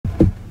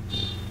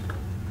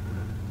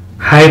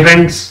Hi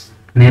friends,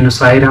 నేను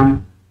Sairam.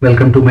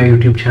 Welcome to my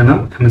YouTube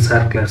channel MSR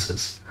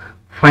classes.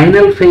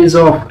 Final phase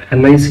of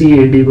LIC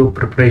ADO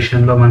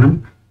ప్రిపరేషన్లో మనం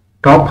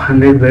top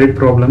 100 wide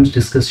problems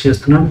discuss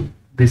చేస్తున్నాం.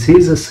 This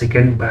is a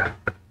second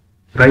part,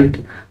 right?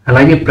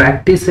 అలాగే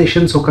practice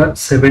sessions ఒక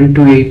 7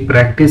 to 8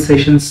 practice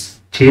sessions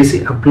చేసి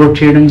upload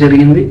చేయడం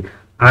జరిగింది.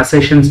 ఆ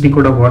సెషన్స్ని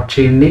కూడా వాచ్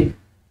చేయండి.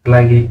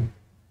 అలాగే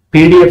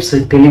PDFs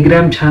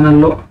టెలిగ్రామ్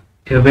ఛానల్లో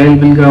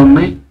అవైలబుల్గా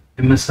ఉన్నాయి.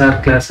 MSR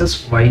క్లాసెస్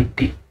YT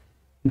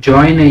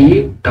జాయిన్ అయ్యి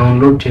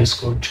డౌన్లోడ్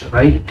చేసుకోవచ్చు,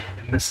 right?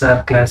 MSR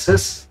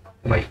classes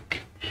YT.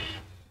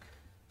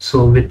 So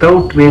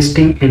without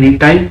wasting any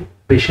time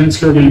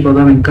క్వశ్చన్స్లో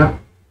వెళ్ళిపోదాం. ఇంకా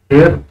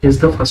here is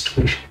the first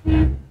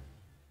question.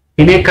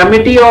 In a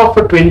committee of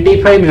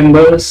 25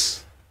 members,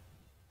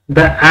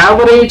 the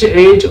average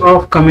age of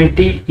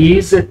committee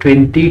is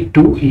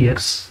 22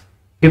 years.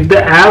 If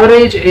the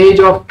average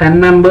age of 10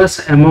 members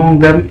among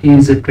them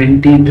is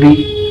 23,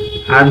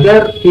 other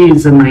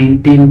is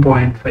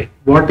 19.5.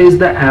 What is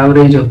the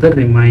average of the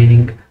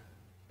remaining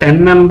 10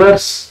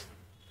 members?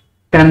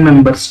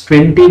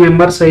 20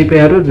 members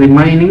అయిపోయారు.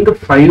 Remaining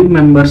 5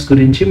 members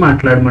గురించి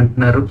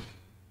మాట్లాడమంటున్నారు.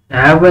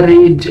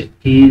 Average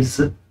is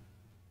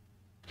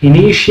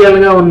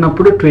ఇనీషియల్గా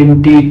ఉన్నప్పుడు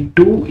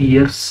 22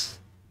 years,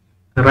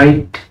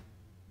 right?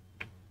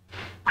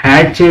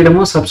 Add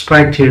చేయడమో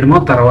subtract చేయడమో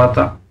తర్వాత.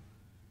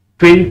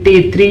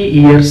 23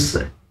 years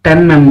 10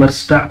 members,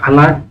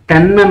 అలా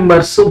 10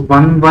 members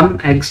 1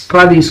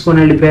 extra తీసుకొని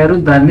వెళ్ళిపోయారు,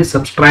 దాన్ని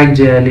సబ్స్ట్రాక్ట్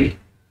చేయాలి.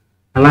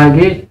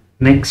 అలాగే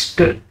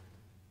నెక్స్ట్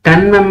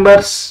 10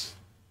 members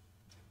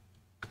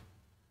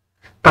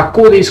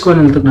తక్కువ తీసుకొని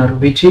వెళ్తున్నారు,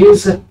 విచ్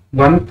ఈజ్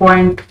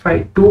 1.5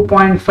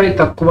 2.5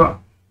 తక్కువ.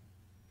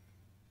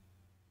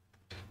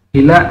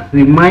 ఇలా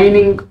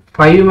రిమైనింగ్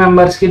 5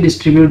 members కి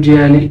డిస్ట్రిబ్యూట్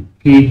చేయాలి.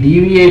 ఈ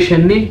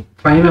డీవియేషన్ ని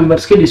 5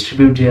 members కి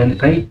డిస్ట్రిబ్యూట్ చేయాలి,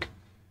 రైట్?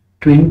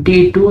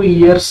 22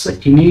 years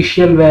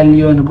ఇనీషియల్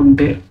వాల్యూ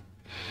అనుకుంటే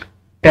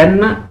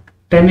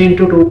 10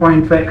 into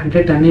 2.5 అంటే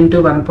 10 into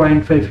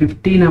 1.5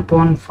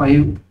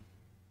 15/5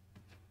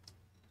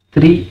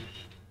 3.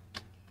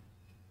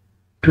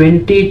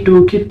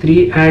 22కి 3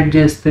 యాడ్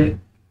చేస్తే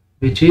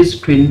which is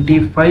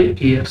 25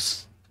 years.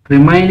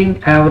 Remaining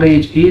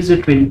average is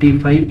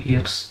 25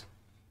 years.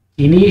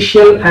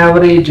 Initial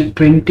average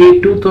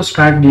 22తో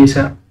start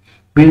చేశా.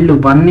 వీళ్ళు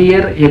 1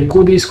 year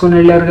ఎక్కువ తీసుకొని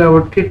వెళ్ళారు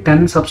కాబట్టి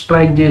 10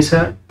 సబ్స్ట్రాక్ట్ చేశా.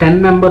 10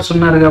 members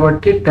ఉన్నారు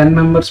కాబట్టి 10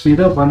 members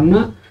మీద 1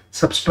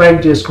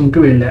 సబ్స్ట్రాక్ట్ చేసుకుంటూ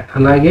వెళ్ళా.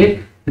 అలాగే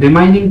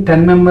రిమైనింగ్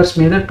 10 members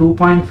మీద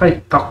 2.5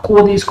 తక్కువ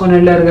తీసుకొని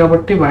వెళ్ళారు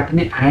కాబట్టి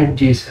వాటిని యాడ్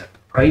చేశారు,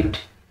 రైట్?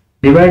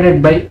 డివైడెడ్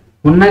బై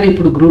ఉన్నది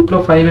ఇప్పుడు గ్రూప్లో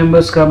 5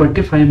 members కాబట్టి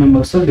 5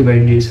 members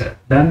డివైడ్ చేశారు.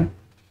 Done.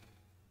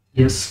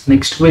 Yes,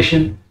 next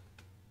question.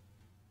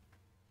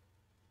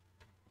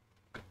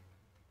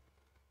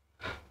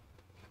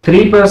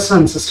 Three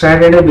persons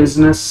started a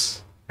business.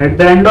 At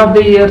the end of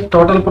the year,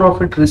 total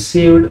profit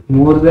received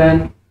more than.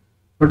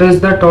 What is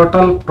the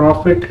total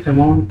profit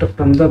amount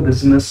from the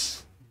business?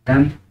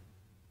 Done.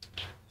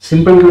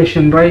 Simple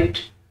question, right?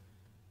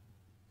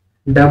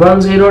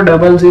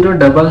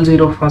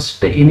 000000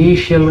 first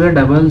initial గా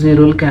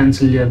 00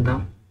 cancel చేద్దాం,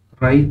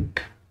 right?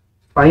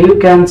 5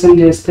 cancel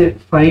చేస్తే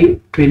 5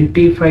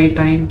 25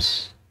 times,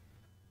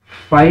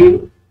 5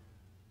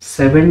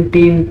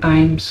 17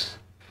 times,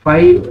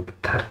 5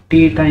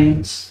 30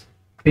 times,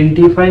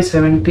 25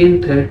 17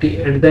 30.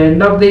 At the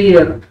end of the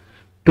year,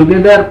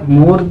 together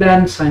more than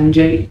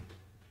Sanjay,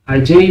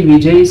 Ajay,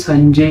 Vijay,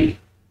 Sanjay.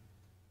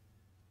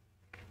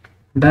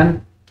 Done.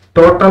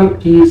 Total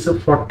is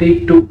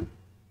 42.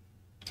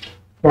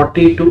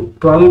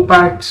 12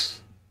 parts.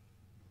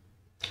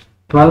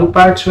 12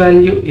 parts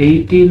value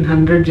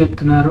 1800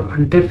 చెప్తున్నారు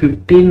అంటే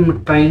 15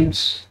 times.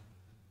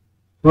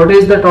 What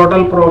is the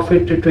total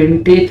profit?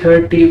 20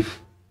 30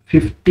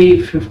 50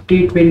 50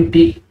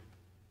 20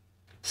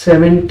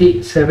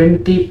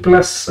 70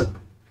 plus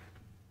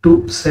 2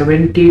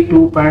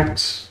 72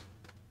 parts.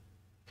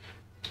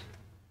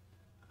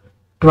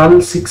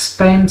 12 6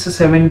 times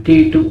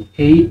 72,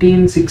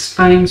 18 6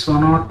 times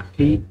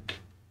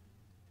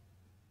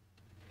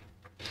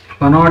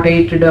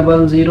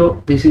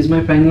 10800. This is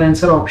my final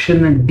answer. Option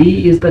D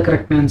is the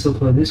correct answer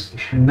for this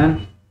question. Done,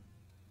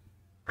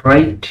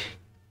 right?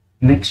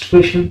 Next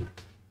question.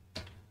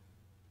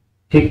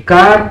 A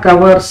car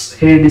covers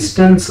a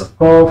distance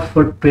of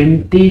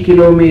 20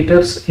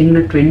 kilometers in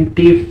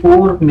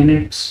 24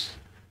 minutes.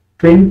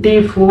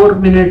 24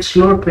 minutes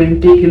లో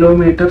 20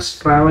 kilometers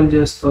travel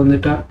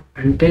చేస్తుందిట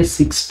అంటే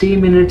 60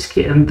 minutes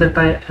కి ఎంత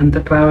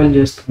travel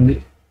చేస్తుంది?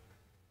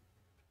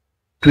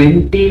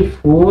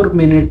 24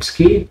 minutes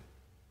కి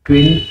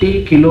 20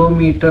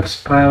 kilometers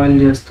travel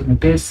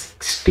చేస్తుంటే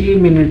 60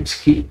 minutes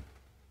కి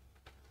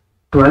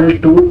 12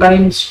 2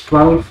 times,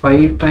 12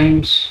 5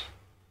 times,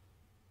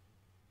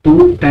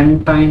 2 10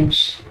 times,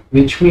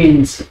 which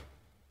means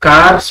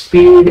car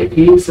speed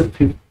is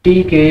 50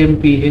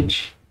 kmph.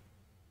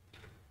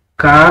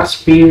 Car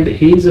speed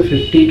is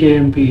 50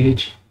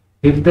 kmph.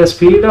 If the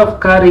speed of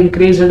car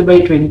increased by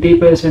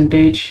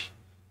 20%,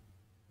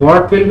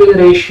 what will be the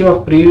ratio of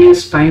previous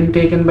time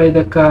taken by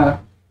the car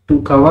to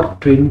cover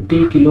 20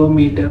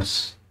 kilometers?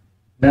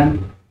 done.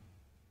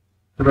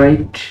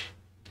 Right.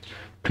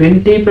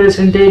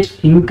 20%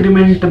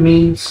 increment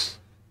means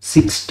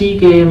 60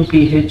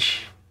 kmph.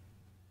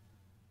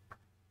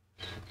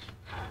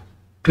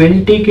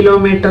 20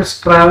 kilometers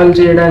travel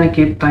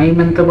చేయడానికి time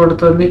ఎంత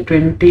పడుతుంది?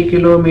 20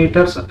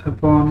 kilometers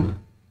upon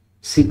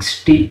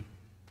 60,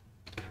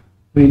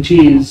 which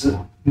is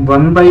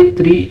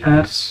 1/3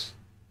 hours,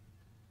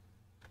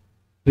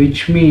 which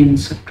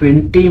means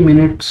 20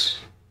 minutes.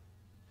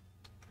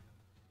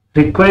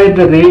 Required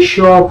the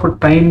ratio of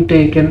time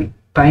taken,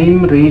 time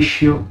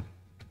ratio.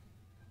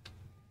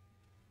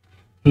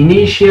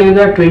 Initial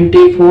గా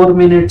 24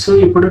 minutes,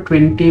 ఇప్పుడు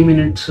 20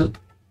 minutes,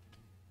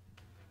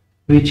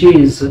 which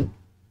is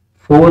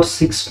 4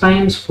 6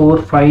 times, 4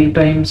 5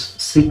 times,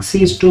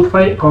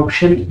 6:5.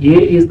 Option A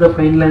is the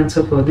final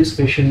answer for this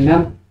question. Now,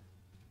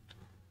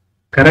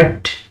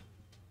 correct?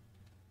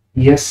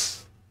 Yes.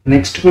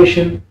 Next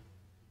question.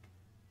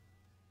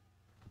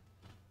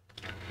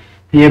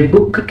 A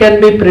book can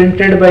be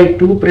printed by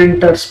two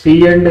printers P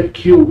and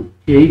Q,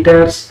 8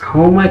 hours.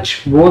 How much?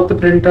 Both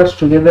printers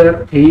together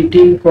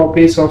 18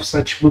 copies of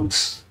such books.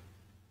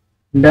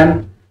 Done.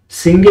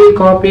 Single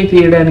copy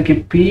తీయడానికి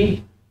P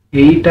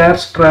 8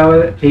 hours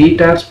travel, 8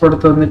 hours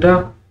పడుతుందిట.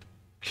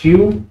 Q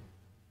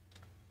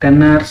 10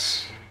 hours.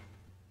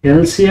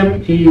 LCM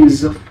is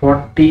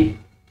 40.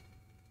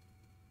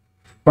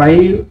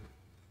 5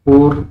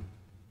 4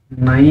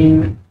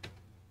 9.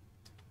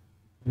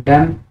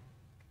 Done.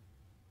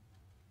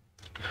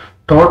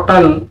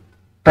 Total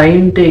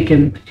time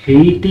taken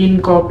 18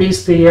 copies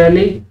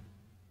తీయాలి.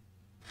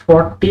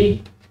 40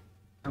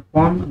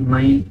 upon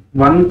 9.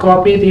 1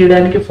 copy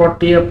తీయడానికి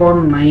 40 upon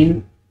 9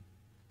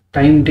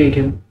 time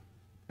taken.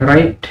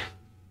 Right.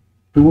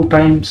 2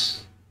 times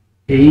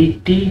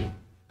 80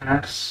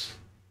 hours.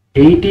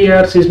 80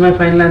 hours is my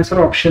final answer.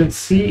 Option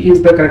C is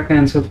the correct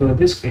answer for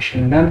this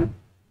question. Done.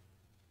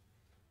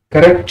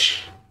 Correct?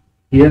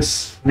 Yes.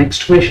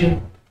 Next question.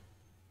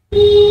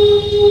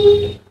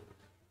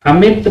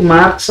 Amit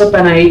marks up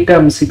an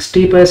item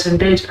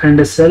 60% and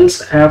sells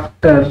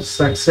after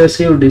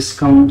successive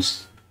discounts.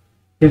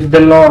 If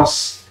the loss,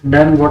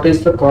 then what is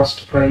the cost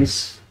price?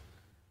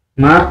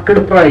 Marked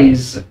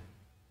price,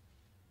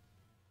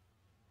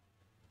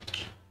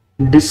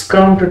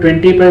 discount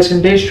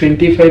 20%,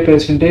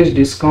 25%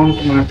 discount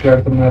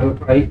మాట్లాడుతున్నారు.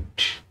 Right.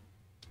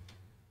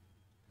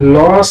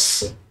 Loss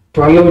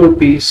 12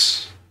 rupees.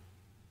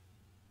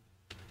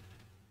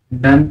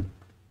 Done.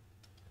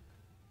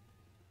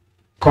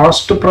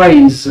 Cost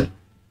price,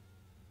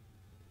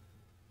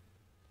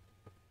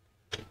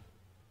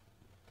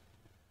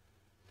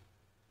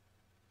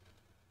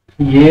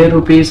 A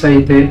rupees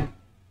అయితే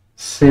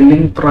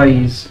selling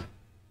price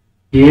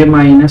A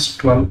minus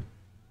 12.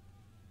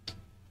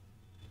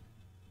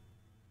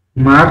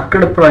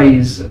 Marked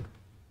price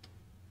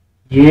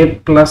A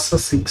plus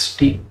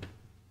 60.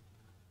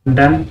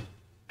 Done.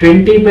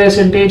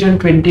 20% and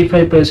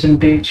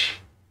 25%.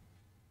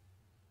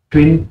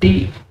 20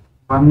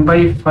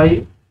 1/5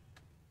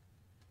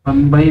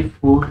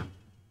 1/4.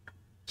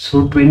 So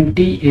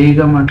 20A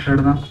గా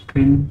మాట్లాడదాం.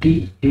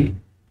 20A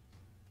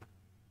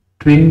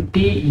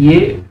 20A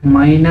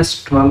minus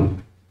 12,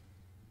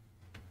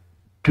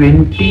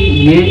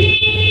 20A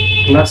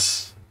plus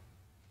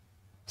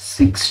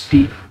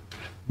 60.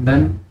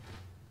 Done.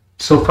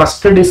 So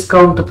first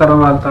discount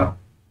తర్వాత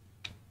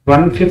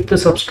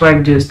 1/5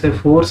 subtract చేస్తే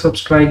 4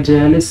 subtract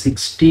చేయాలి.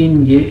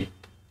 16A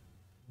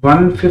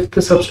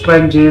 1/5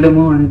 subtract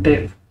చేయడము అంటే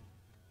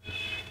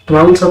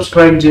 12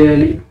 subtract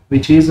చేయాలి,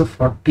 which is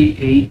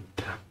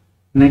 48.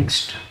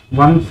 Next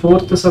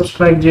 1/4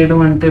 subtract చేయడం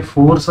అంటే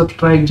 4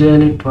 సబ్స్ట్రాక్ట్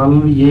చేయాలి.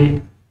 12A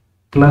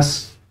ప్లస్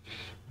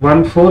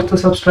 1/4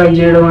 సబ్స్ట్రాక్ట్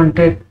చేయడం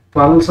అంటే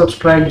 12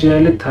 సబ్స్ట్రాక్ట్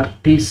చేయాలి.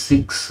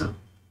 36.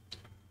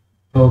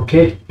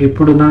 ఓకే,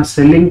 ఇప్పుడు నా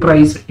సెల్లింగ్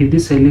ప్రైస్, ఇది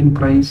సెల్లింగ్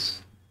ప్రైస్,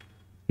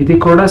 ఇది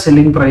కూడా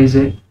selling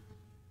ప్రైజే.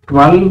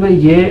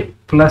 12A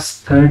plus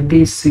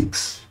 36,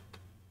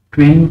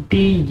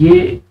 20A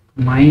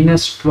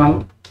minus 12,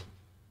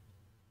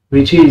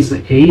 which is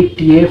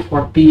 8A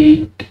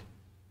 48.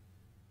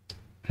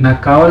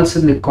 నాకు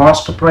కావాల్సింది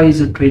cost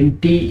price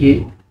 20A.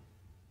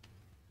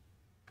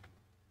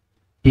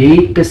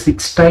 8 6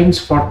 times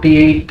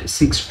 48,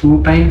 6 2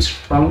 times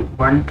 12,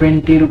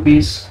 120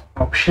 rupees.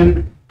 Option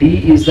D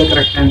is the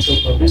correct answer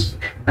for this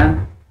question.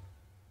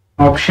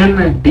 Option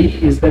D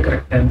is the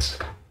correct answer.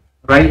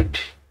 Right.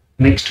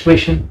 Next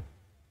question.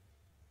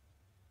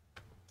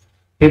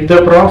 If the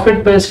profit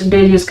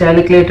percentage is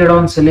calculated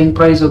on selling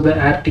price of the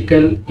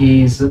article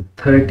is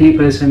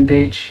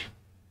 30%,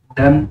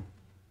 then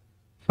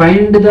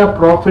find the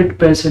profit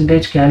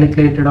percentage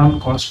calculated on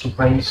cost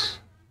price.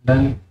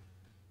 Then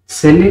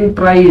selling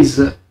price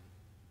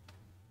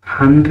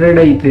 100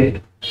 అయితే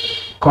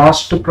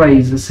cost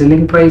price,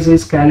 selling price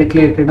is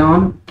calculated on,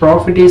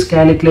 profit is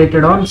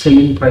calculated on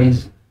selling price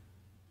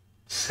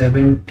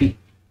 70.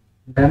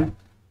 Done.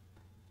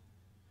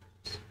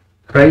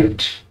 Right.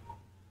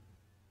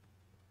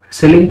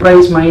 Selling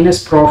price minus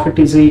profit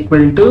is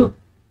equal to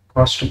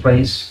cost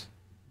price.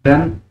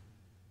 Done.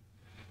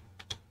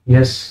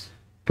 Yes.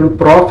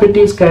 Profit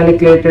is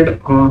calculated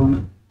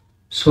on,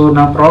 so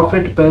now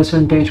profit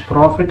percentage,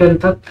 profit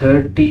anta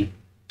 30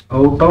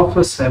 out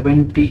of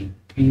 70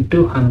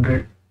 into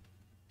 100.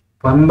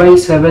 1 by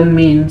 7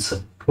 means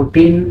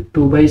 14,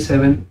 2 by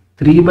 7,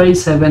 3 by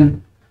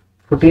 7,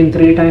 14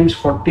 3 times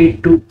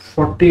 42,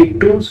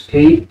 42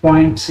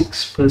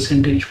 8.6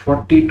 percentage,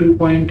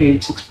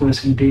 42.86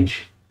 percentage.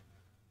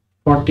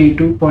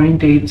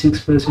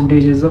 42.86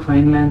 percentage is the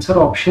final answer.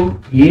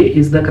 Option A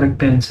is the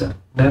correct answer.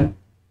 Done.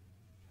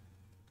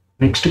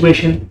 Next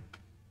question.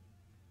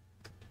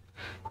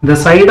 The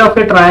side of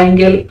a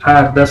triangle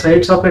are the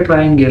sides of a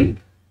triangle.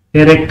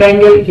 A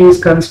rectangle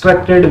is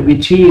constructed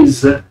which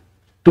is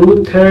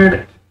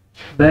 2/3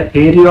 the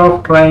area of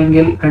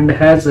triangle and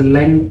has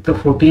length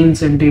 14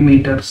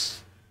 centimeters.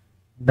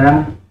 Done.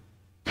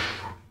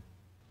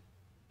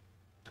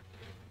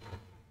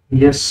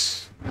 Yes.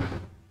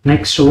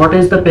 Next, what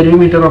is the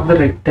perimeter of the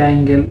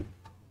rectangle?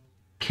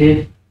 Okay.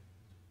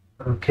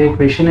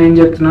 Question ఏం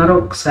చెప్తున్నారో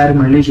ఒకసారి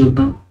మళ్ళీ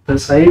చూద్దాం. The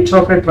sides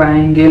of a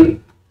triangle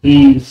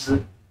is,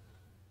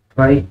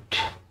 right,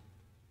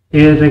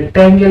 a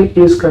rectangle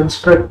is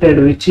constructed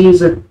which is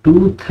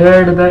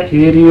 2/3 the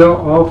area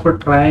of a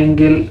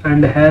triangle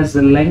and has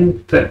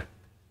length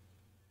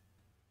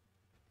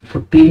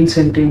 14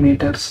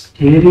 centimeters.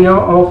 Area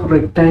of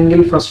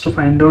rectangle first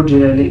find out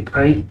చేయాలి,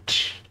 right?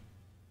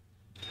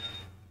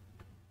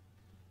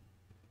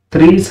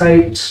 3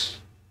 sides,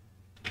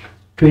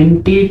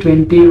 20,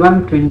 21,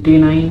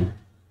 29,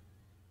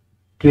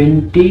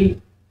 20,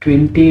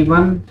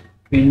 21,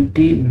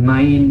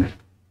 29.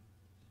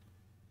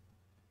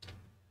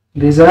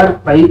 These are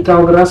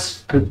Pythagoras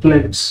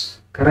triplets,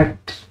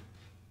 correct?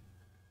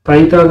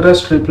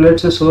 Pythagoras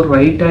triplets, so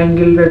right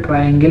angle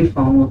triangle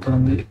form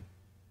అవుతుంది.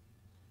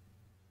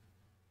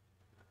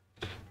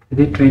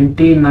 ఇది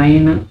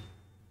 29,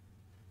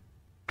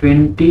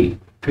 20,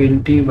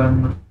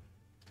 21.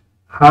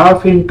 Half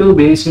into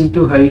base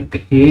into height.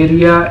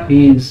 Area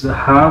is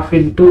half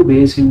into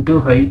base into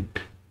height.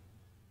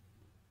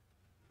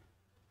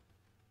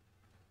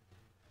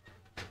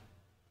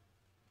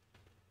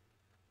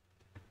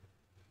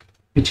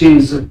 Which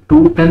is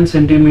 210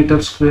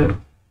 centimeters square.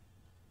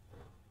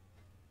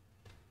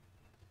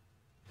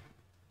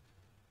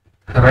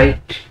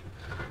 Right.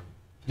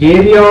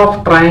 Area of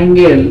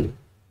triangle.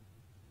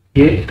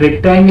 A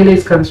rectangle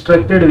is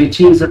constructed which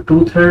is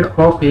 2/3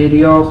 of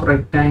area of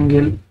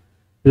rectangle.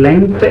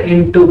 Length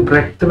into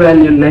breadth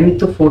value,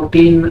 length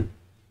 14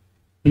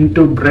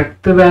 into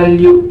breadth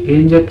value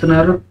ఏం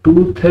చెప్తున్నారు,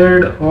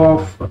 2/3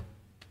 of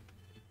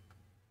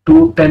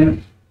 210.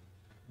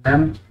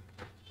 Done.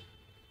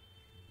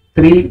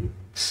 3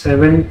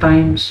 7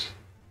 times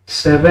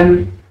 7,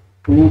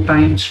 2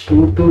 times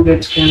 2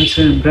 gets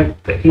cancelled,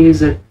 breadth is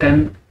 10.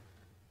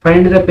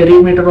 Find the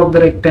perimeter of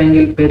the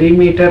rectangle.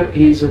 Perimeter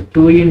is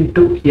 2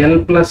 into L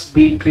plus B,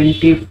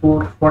 24,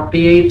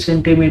 48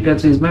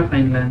 centimeters is my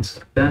final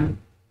answer. Done.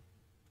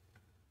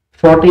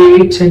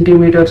 48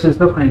 centimeters is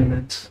the final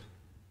answer.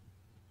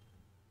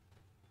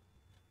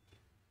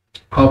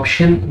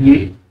 Option A.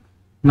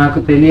 నాకు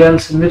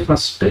తెలియాల్సింది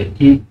first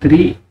ఈ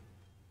 3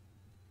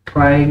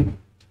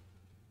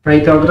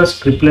 Pythagoras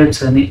triplets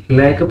అని,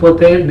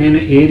 లేకపోతే నేను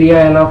area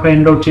ఎలా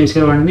find out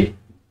చేసేవాడిని.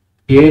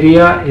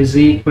 Area is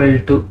equal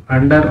to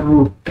under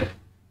root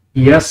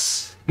S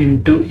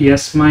into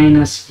S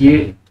minus A,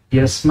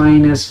 S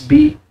minus B,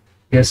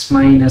 S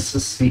minus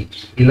C.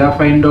 ఇలా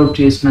find out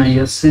చేసిన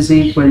S is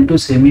equal to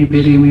semi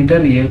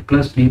perimeter A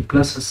plus B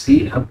plus C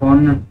upon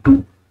 2.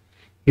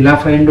 ఇలా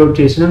find out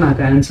చేసిన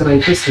నాకు answer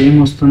అయితే same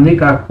వస్తుంది.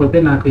 కాకపోతే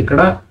నాకు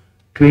ఇక్కడ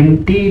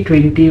 20,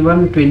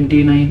 21,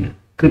 29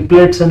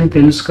 ట్రిప్లెట్స్ అని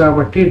తెలుసు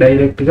కాబట్టి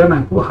డైరెక్ట్ గా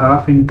నాకు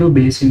half into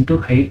base into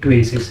height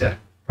వేసేసారు,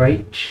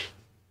 right?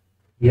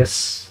 Yes.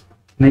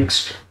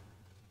 Next,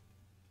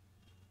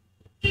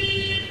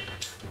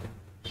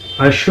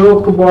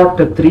 Ashok bought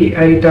 3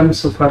 items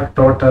for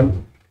total.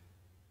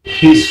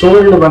 He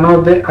sold one of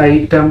the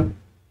item.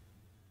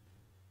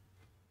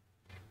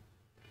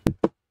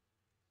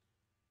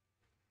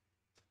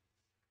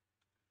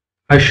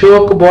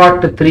 Ashok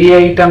bought 3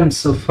 items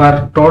for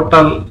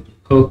total.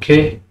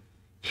 Okay.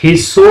 He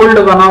sold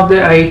one of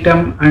the item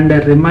and the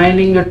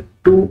remaining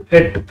 2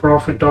 at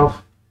profit of.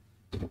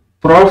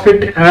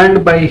 Profit earned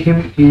by him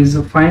is,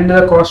 find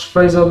the cost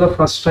price of the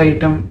first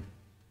item,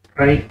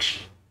 right?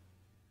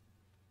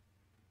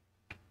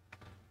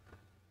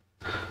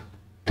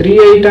 3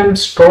 items,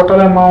 total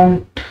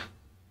amount,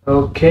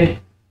 okay,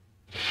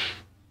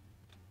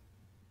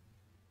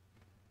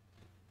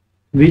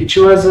 which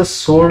was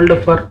sold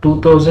for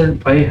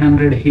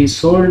 2,500. He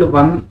sold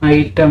 1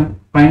 item.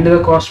 Find the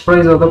cost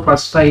price of the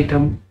first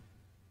item.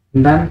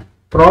 Then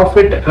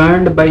profit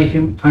earned by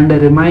him and the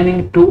remaining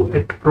 2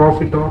 at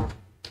profit of.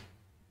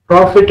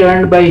 Profit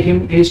earned by him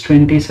is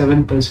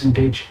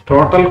 27%.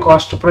 Total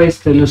cost price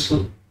telusu.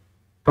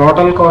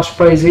 Total cost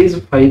price is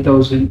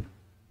 5,000.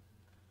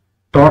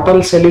 Total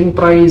selling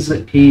price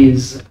is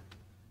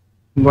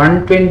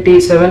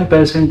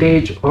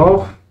 127% of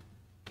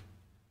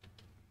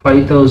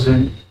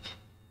 5,000.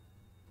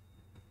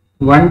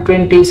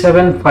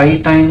 127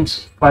 5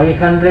 times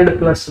 500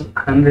 plus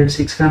 100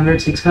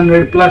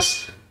 600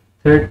 plus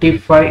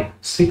 35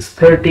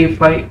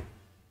 635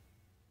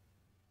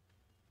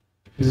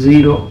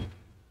 0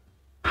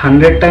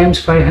 100 times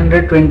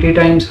 500 20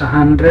 times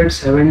 100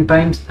 7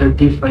 times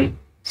 35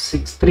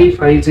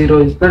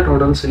 6350 is the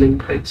total selling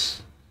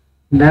price.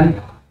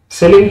 Then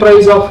selling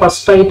price of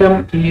first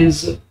item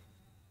is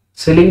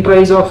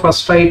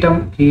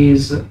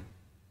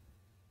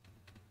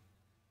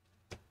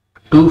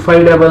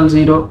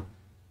 2500.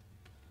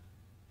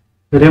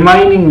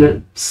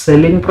 Remaining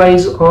selling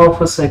price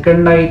of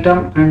second item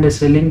and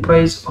selling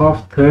price of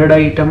third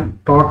item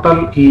total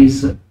is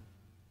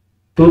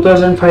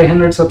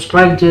 2500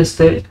 subtract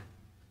చేస్తే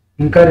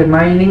ఇంకా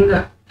remaining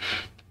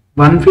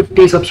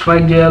 150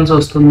 subtract చేయాల్సి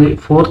వస్తుంది.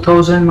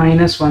 4000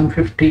 minus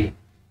 150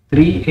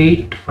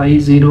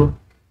 3850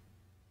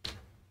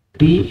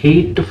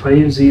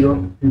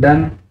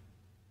 done.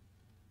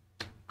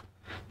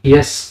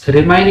 Yes,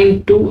 remaining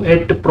 2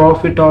 at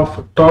profit of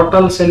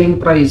total selling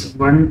price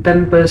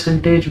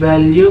 110%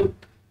 value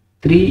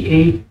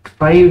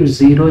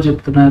 3850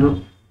 చెప్తున్నారు.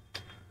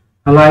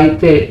 అలా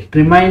అయితే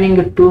remaining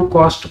 2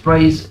 cost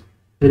price,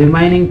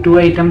 remaining 2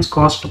 items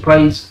cost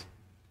price,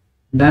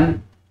 then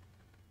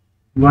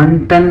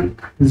 110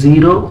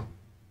 0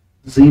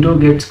 0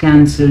 gets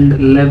cancelled,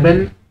 11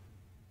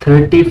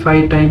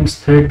 35 times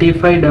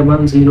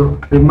 3500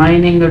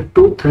 remaining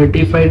 2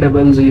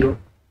 3500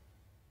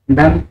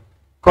 done.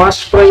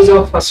 Cost price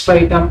of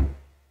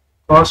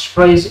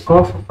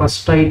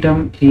first item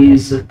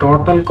is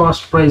total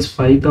cost price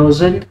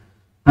 5000,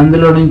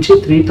 అందులో నుంచి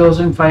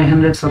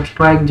 3500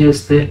 subtract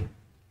చేస్తే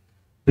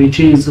which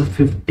is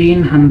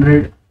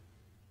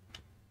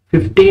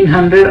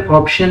 1500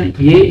 option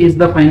A is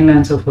the final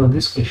answer for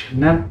this question.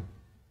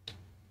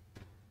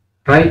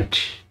 Right.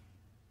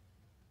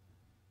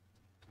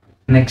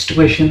 Next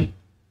question.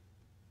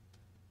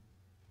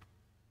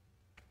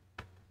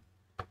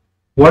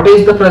 What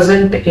is the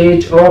present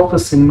age of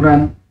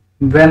Simran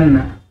when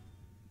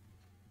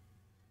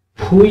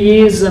who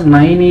is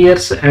 9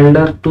 years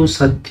elder to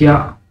Satya?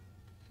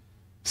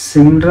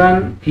 Simran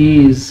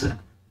is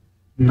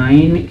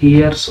 9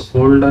 years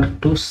older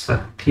to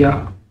Satya.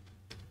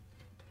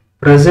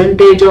 Present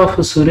age of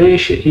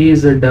Suresh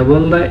is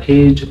double the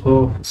age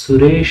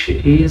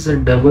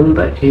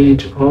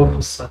of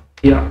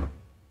Satya.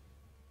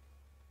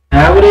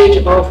 Average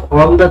of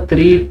all the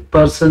 3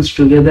 persons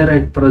together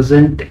at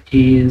present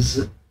is,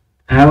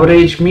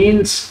 average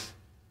means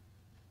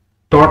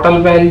total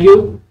value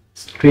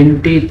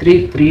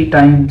 23, 3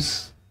 times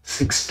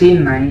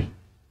 69,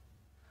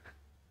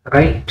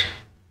 right?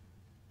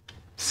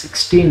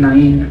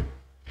 69.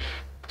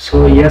 So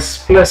S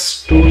plus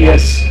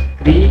 2S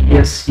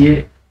 3SA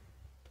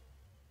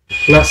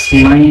plus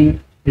 9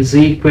 is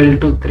equal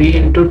to 3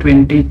 into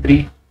 23.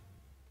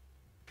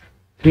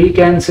 3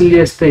 cancel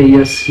చేస్తే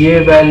SA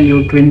value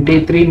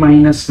 23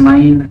 minus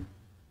 9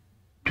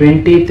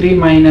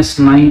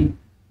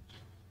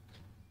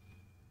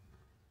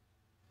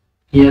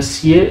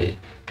 SA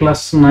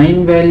plus 9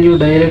 value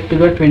direct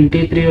గా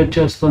 23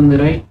 వచ్చేస్తుంది,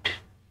 right?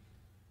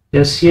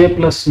 SA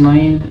plus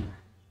 9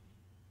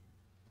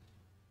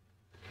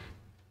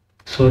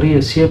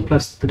 SA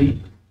plus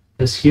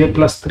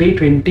 3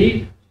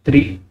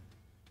 23.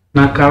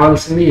 నాకు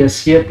కావాల్సింది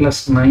SA plus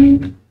 9.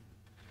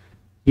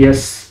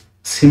 Yes,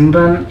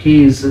 Simran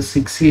is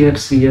 6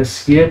 years,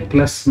 SA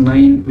plus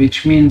 9, which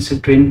means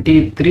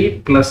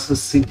 23 plus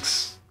 6,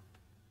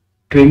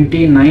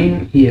 29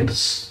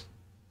 years.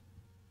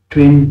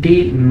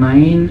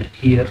 29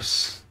 years.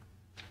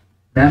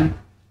 Then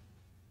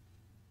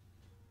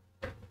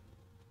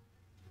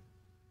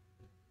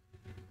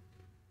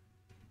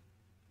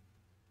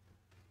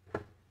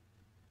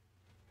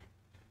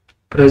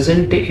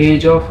present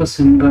age of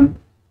Simran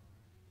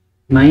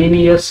 9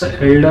 years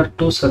elder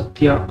to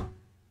Satya.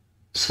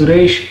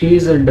 Suresh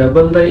is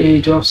double the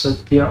age of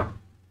Satya.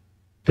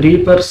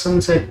 3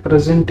 persons at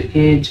present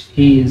age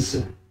is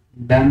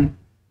done.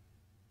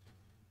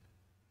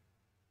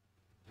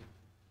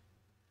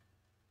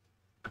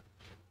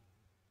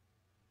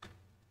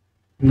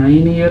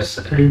 Nine years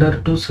elder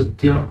to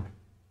Satya.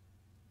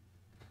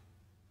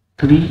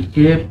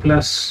 3A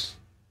plus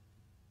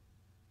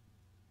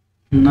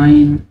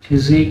 9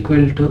 is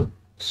equal to,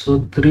 so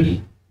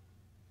 3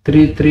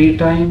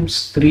 times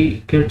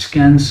 3 gets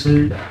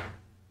cancelled.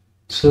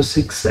 So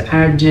 6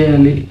 add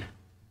చేయాలి.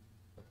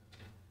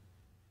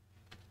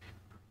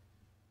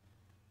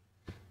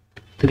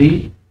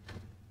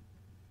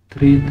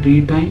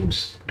 3 times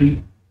 3.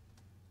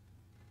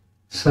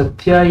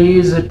 Satya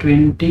is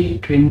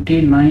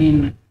 29.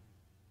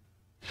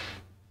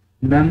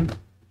 Done.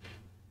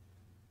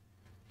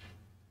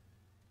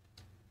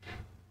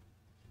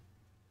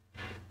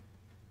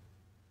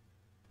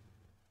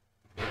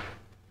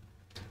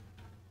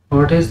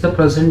 What is the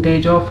present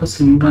age of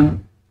Simran,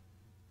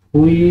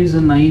 who is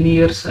 9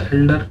 years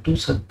elder to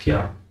Satya?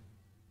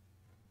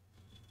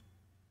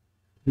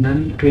 Then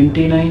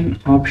 29,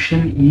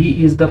 option E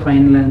is the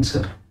final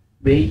answer.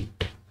 Wait,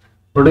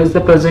 what is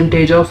the present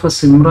age of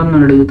Simran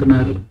అని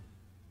అడుగుతున్నారు.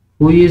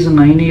 who is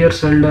 9 years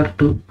elder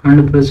too,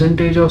 and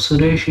percentage of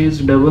Suresh is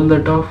double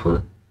that of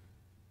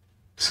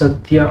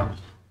Satya,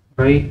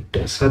 right?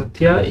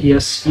 Satya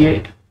SA,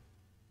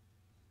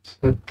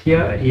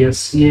 Satya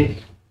SA,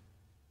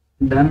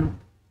 done.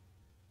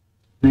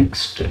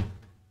 Next,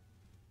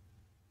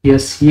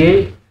 SA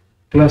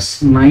plus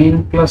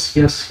 9 plus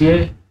SA,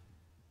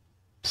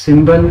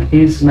 symbol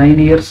is 9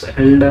 years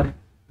elder,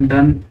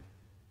 done.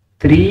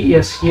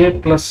 3 SA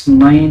plus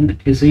 9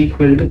 is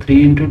equal to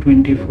 3 into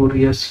 24,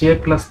 SA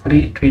plus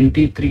 3,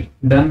 23,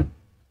 done.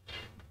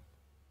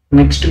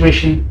 Next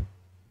question.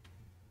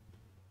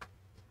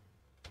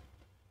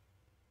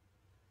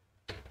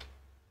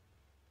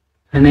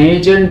 An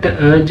agent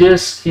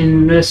urges to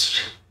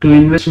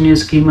invest in a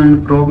scheme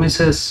and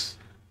promises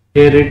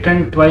a return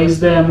twice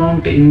the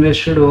amount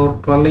invested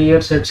over 12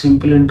 years at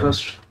simple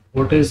interest.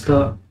 What is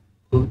the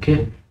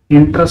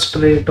interest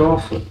rate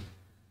of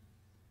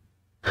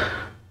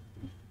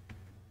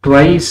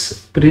twice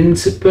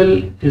principal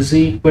is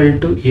equal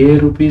to A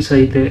rupees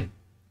aithe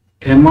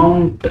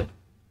amount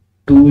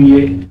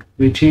 2A,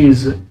 which is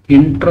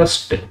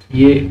interest A,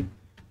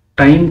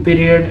 time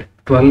period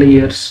 12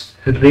 years,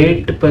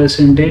 rate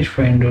percentage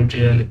find out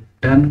cheyali,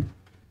 done.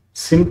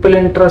 Simple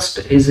interest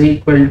is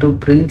equal to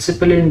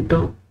principal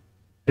into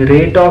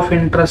rate of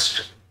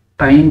interest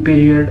time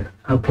period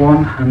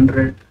upon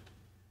 100.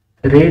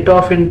 Rate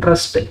of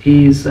interest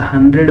is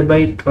 100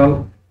 by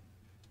 12,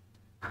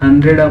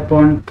 100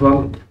 upon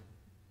 12,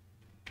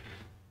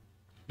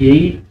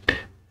 8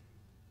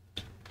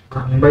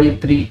 1 by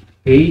 3,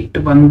 8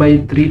 1 by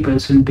 3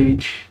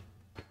 percentage,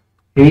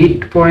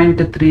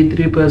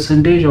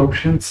 8.33%.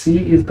 Option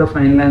C is the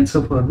final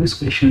answer for this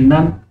question,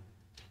 done.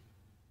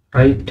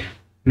 Right.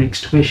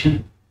 Next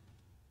question.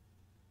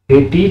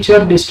 A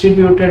teacher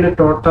distributed a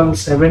total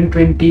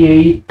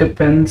 728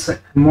 pens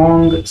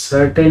among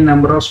certain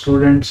number of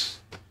students.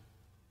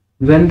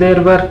 When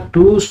there were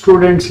 2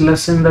 students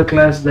less in the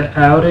class, the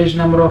average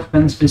number of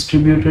pens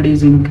distributed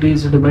is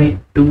increased by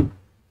 2.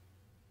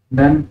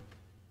 Then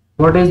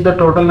what is the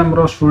total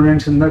number of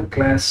students in the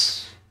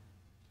class?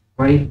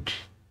 Right.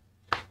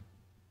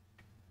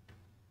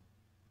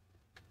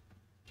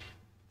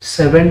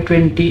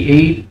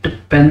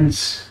 728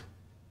 pens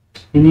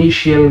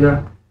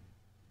initial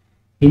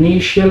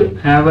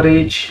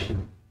average.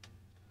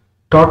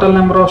 Total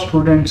number of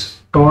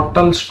students,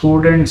 total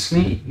students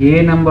ni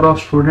A number of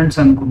students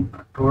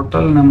anukunta,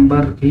 total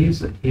number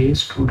is A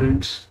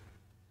students,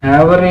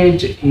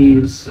 average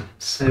is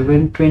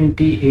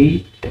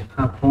 728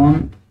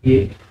 upon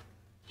A,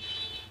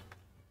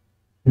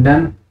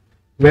 done.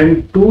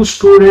 When 2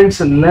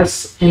 students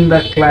less in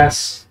the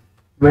class,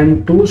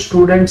 when 2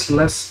 students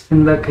less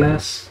in the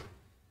class,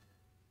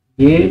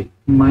 A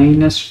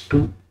minus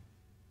 2,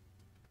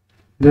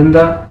 then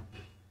the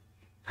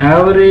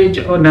average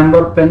or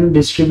number of pen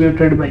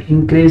distributed by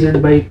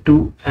increased by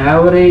 2,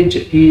 average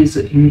is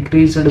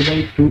increased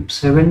by 2,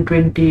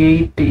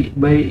 728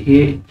 by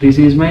A, this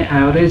is my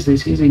average,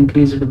 this is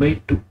increased by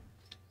 2,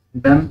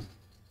 done.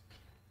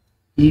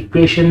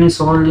 Equation ni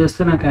solve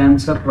chesthe నాకు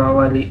answer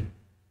రావాలి,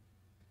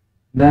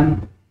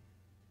 done.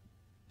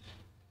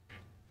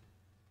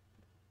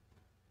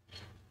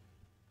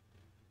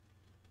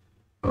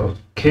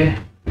 Okay.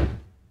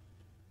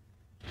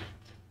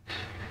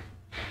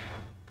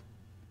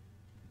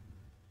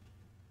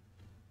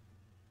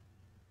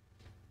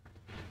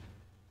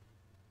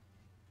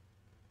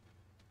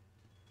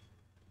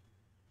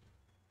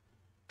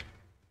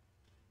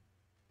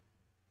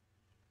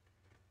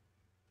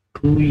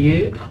 A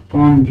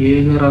upon A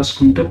గా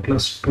రాసుకుంటే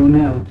plus 2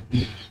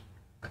 అవుతుంది,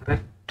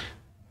 correct.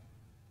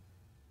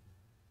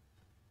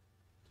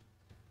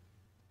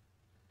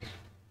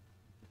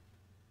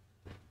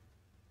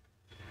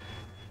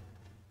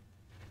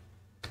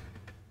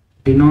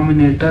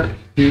 Denominator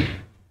A,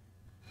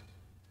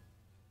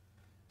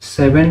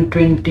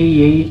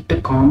 728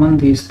 common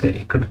తీస్తే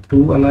ఇక్కడ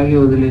 2 అలాగే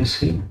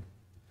వదిలేసి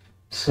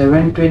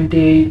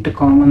 728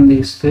 common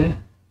తీస్తే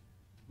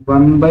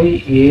 1 by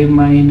A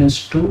minus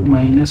 2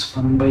 minus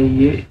 1 by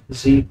A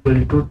is equal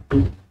to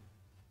 2.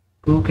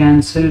 2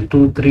 cancel,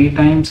 2 3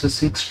 times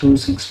 6, 2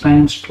 6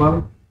 times 12,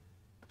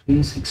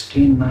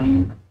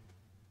 369.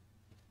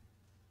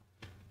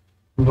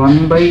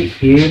 1 by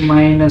A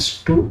minus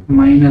 2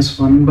 minus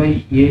 1 by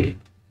A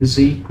is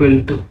equal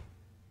to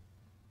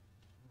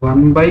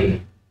 1 by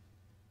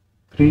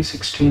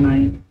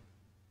 369.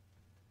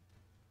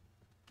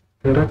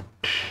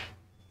 Correct.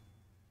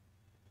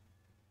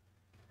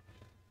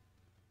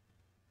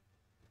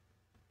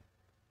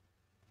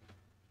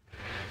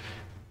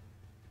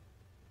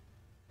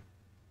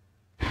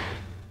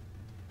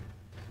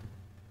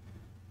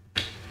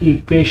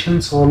 Equation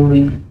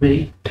solving,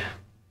 wait.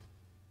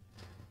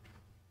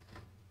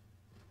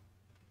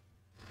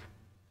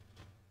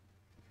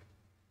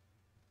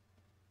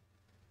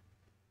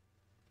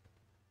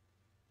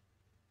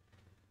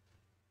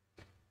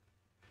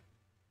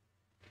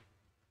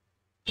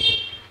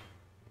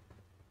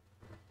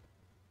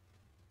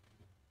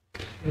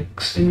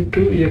 X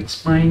into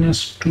x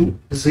minus 2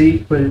 is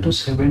equal to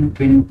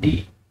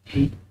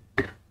 728.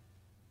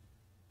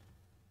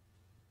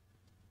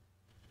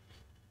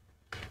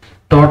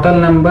 total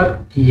number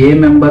A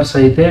members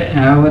అయితే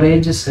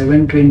average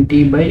 720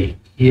 by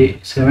A,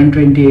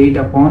 728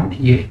 upon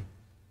A.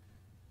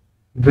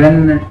 When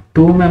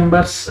 2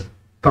 members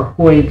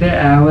తక్కువ అయితే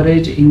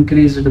average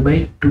increased by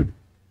 2.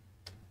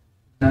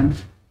 Then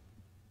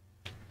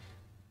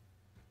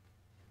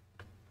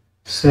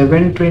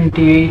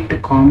 728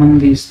 common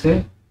తీస్తే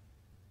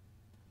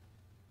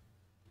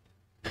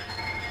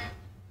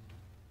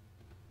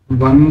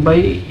 1 by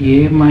A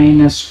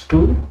minus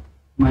 2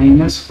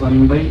 minus 1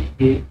 by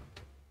A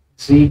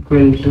is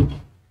equal to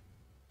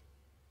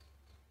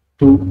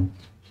 2.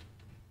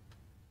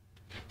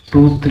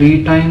 2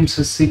 3 times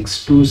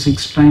 6, 2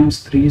 6 times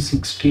 3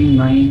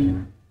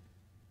 69.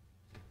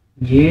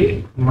 A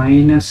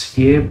minus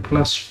A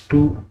plus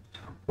 2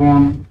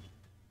 upon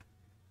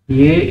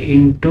A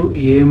into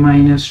A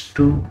minus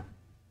 2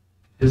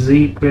 is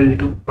equal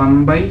to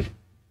 1 by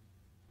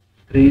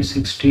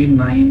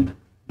 369.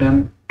 Then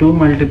 2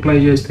 multiply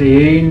చేస్తే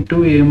A into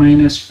A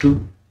minus 2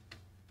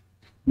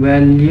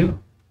 value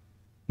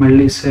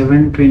మళ్ళీ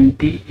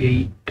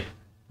 728.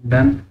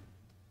 Done.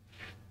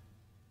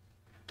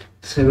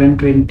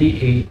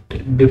 728.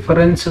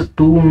 Difference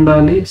 2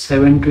 ఉండాలి,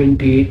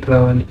 728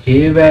 రావాలి. A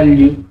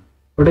value,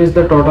 what is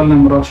the total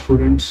number of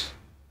students?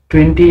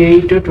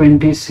 28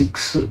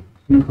 26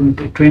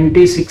 అనుకుంటే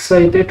 26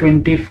 అయితే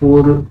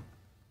 24,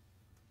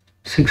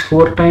 6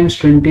 4 times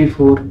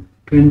 24,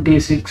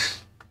 26.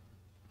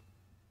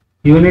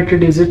 Unit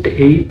digit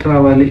 8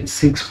 రావాలి.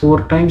 6 4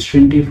 times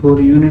 24,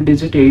 unit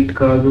digit 8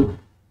 కాదు.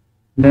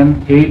 Then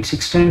 8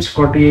 6 times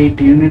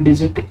 48, unit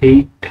digit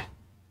 8.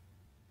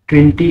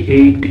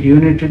 28,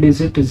 unit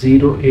digit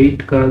 0,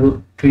 8 కాదు.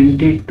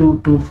 22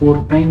 2 4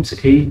 times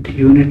 8,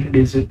 unit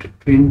digit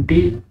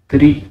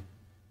 23.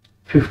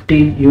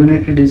 15,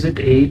 unit digit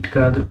 8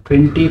 కాదు.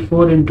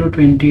 24 into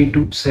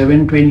 22,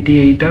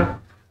 728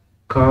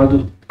 కాదు.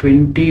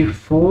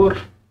 24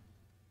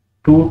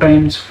 2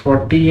 times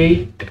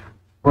 48,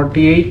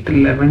 48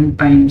 11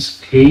 times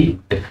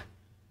 8,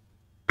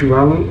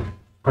 12.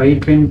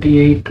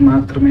 528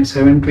 మాత్రమే,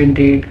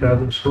 728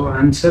 కాదు. So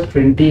answer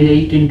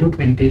 28 into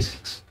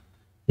 26.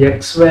 X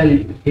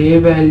value, A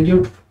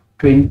value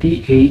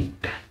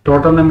 28.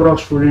 Total number of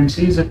students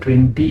is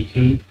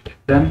 28.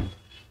 Done.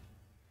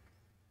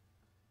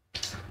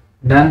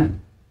 Done.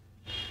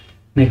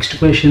 Next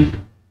question.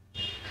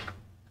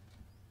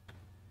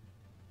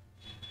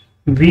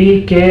 V,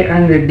 K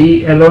and D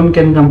alone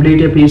can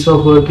complete a piece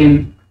of work in.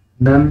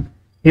 Done.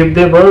 If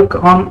they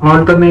work on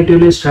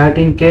alternatively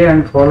starting K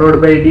and followed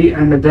by D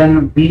and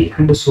then B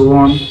and so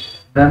on,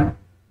 then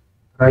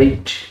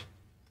right.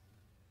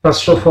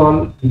 First of all,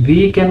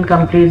 V can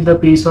complete the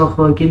piece of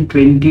work in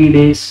 20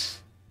 days.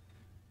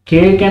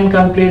 K can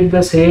complete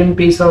the same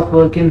piece of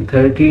work in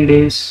 30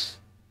 days.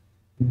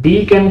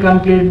 D can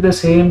complete the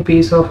same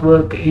piece of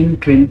work in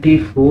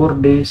 24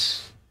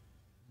 days.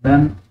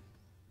 Then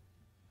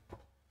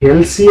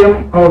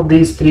LCM of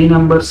these three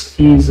numbers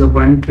is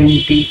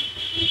 120.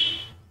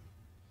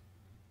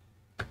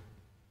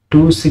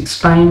 2 6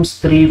 times,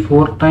 3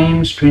 4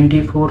 times,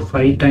 24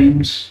 5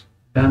 times.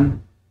 Done.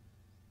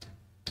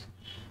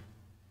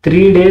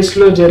 3 days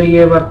లో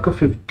జరిగే work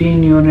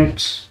 15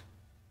 units.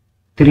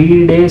 3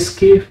 days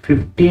కి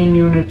 15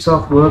 units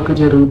of work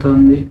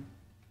జరుగుతుంది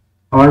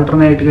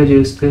ఆల్టర్నేట్గా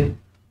చేస్తే.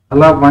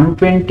 అలా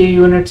 120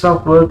 units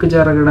of work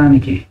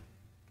జరగడానికి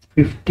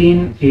 15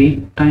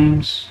 8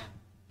 times,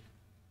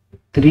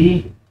 3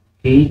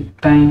 8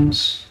 times,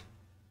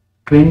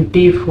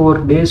 24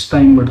 days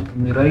time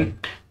పడుతుంది.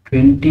 Right,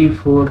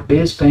 24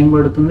 days time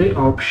పడుతుంది.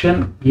 Option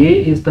A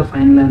is the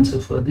final answer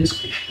for this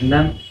question.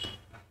 Done.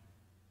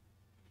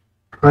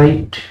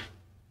 Right.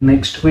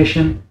 Next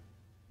question.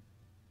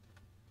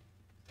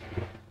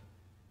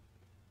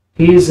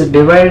 He is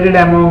divided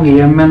among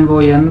M and O.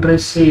 M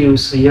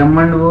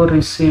and O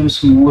receives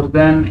more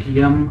than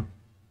M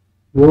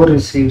O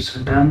receives.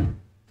 Done.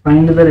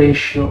 Find the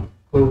ratio.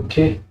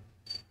 Okay.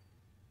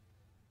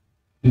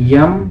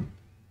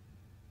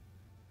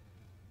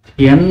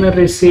 N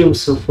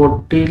receives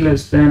 40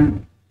 less than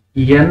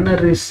N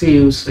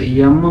receives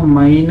M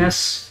minus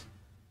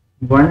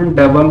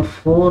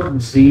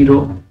 1440.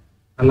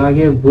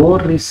 అలాగే O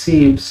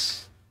receives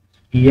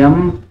M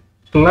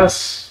plus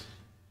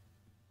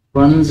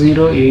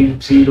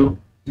 1080.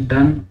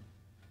 Done.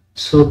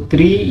 So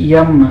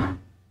 3M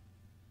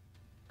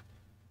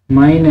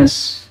minus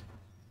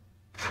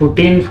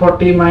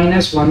 1440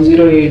 minus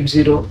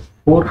 1080,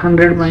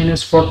 400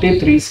 minus 40,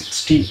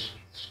 360.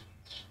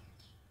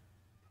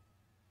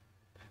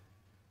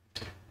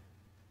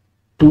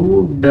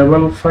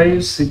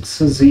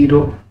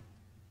 25560.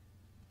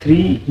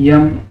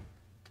 3M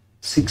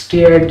 60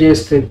 add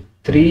చేస్తే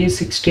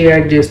 360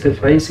 add చేస్తే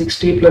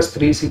 560 plus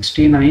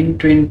 360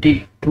 920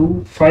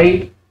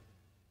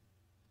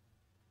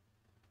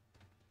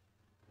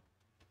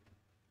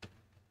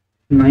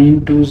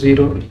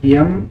 25920.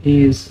 M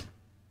is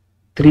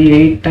 3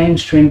 8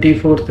 times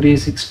 24, 3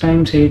 6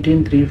 times 18,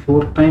 3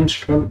 4 times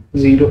 12,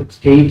 0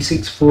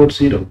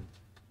 8640.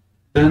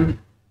 Then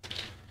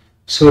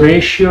so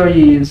ratio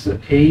is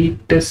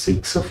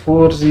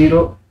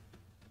 8640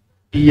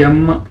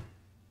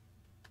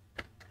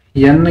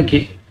 n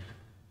కి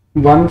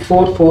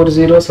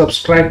 1440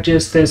 subtract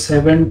చేస్తే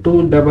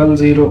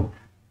 7200.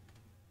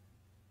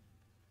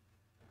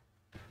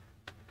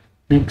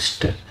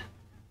 Next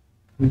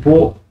బో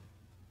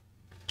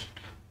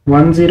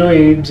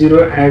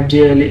 1080 add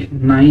చేయాలి.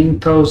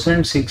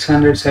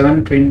 9600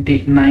 720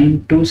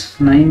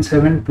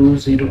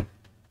 9720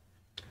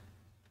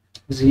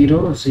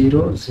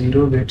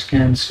 000 gets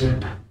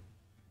cancelled.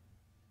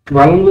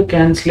 12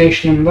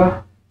 cancellation ఉందా?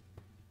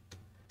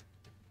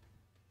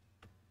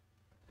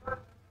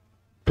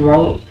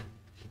 12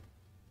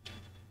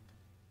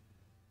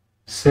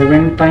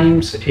 7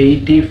 times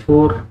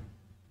 84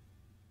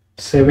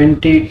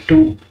 72.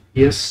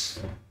 Yes,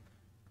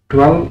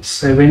 12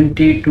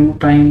 72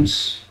 times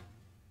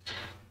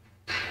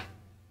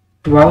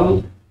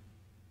 12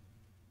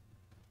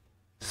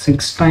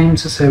 6 times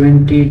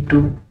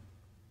 72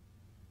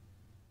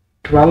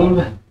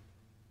 12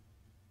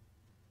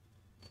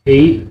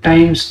 8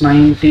 times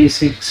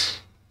 96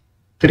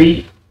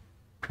 3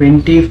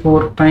 24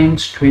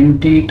 times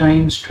 20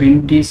 times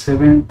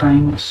 27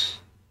 times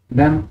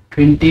then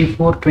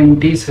 24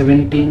 20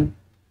 17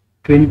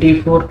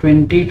 24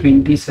 20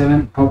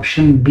 27.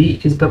 Option B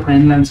is the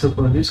final answer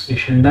for this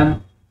question. Done.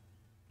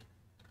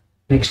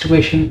 Next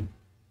question.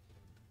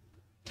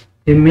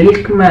 A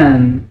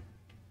milkman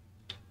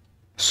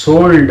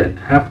sold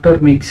after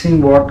mixing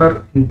water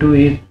into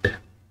it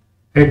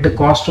at the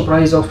cost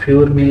price of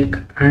pure milk,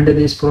 and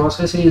this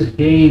process is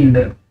gained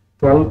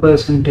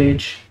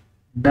 12%.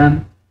 Done.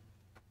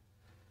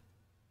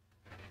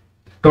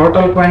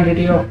 Total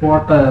quantity of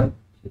water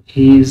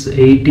is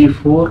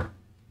 84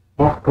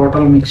 of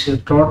total mixture.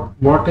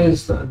 What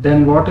is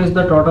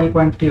the total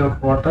quantity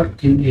of water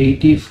in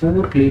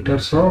 84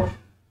 liters of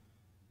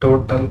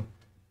total?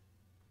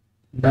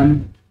 Done.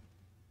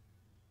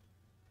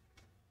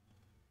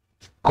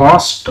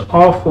 Cost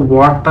of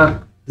water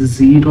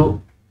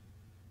 0,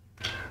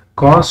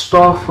 cost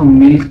of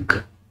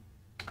milk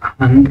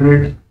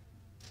 100,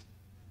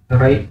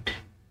 right?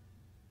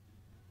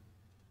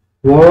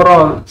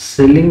 Overall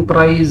selling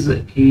price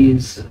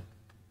is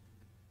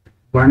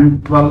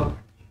 112.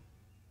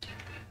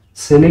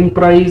 Selling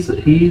price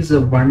is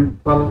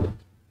 112,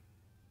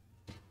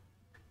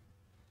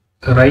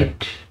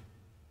 right?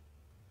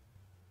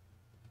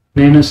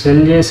 నేను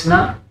cell చేసిన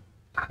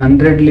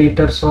 100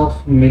 liters of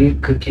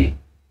milk కి,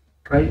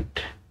 right?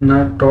 నా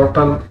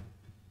total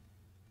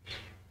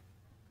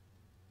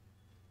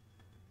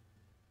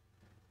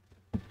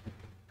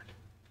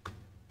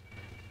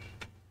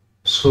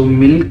so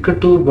milk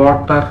to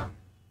water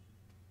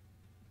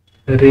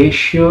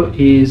ratio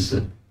is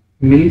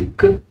milk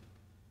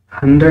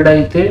 100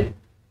 అయితే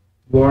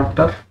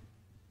water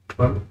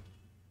 12.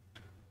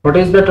 What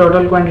is the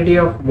total quantity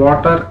of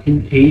water in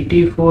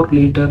 84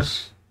 liters?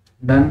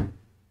 Done.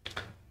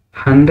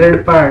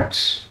 100 parts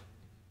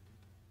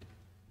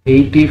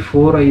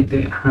 84 అయితే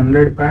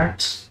 100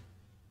 parts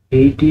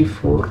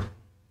 84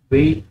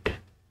 weight.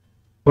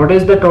 What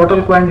is the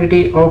total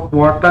quantity of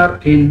water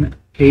in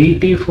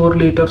 84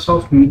 liters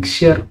of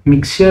mixture?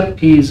 Mixture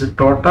is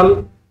total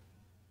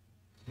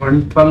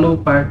 112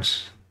 parts.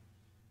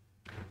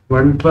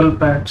 112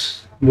 parts.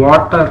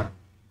 Water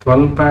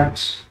 12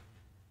 parts.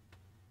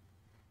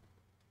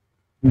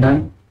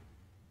 Done.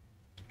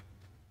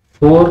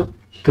 4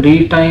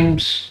 3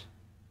 times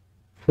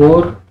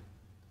 4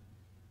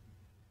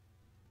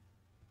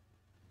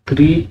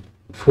 3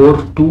 4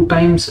 2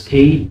 times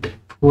 8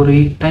 4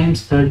 8 times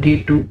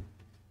 32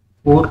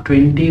 4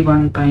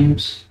 21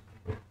 times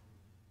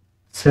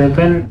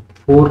 7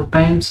 4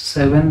 times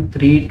 7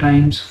 3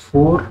 times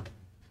 4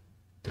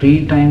 3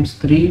 times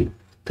 3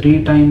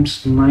 3 times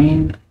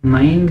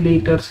 9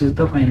 liters is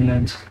the final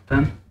answer.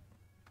 Done.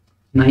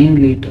 9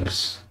 liters.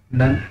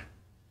 Done.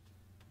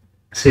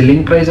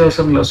 Selling price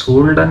అవసరంలో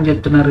sold అని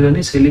చెప్తున్నారు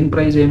కానీ selling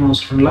price ఏం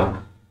అవసరంలా.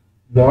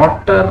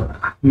 Water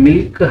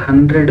milk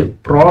 100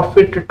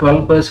 profit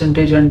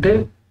 12% అంటే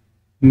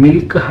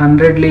milk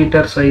 100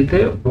 liters అయితే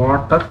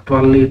water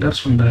 12 liters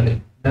ఉండాలి.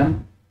 Done.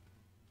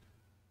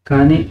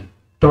 కానీ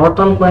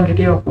total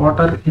quantity of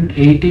water in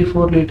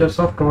 84 liters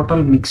of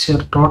total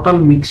mixture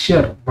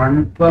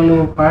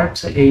 112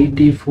 parts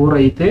 84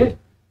 అయితే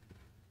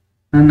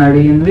నన్ను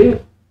అడిగింది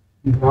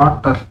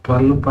వాటర్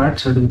 12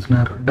 parts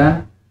అడుగుతున్నారు. Done.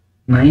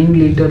 9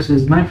 liters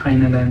is my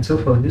final answer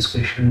for this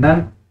question.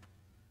 Done.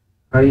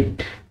 Right.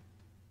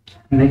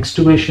 Next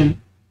question.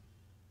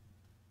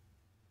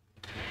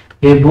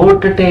 A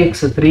boat takes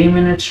 3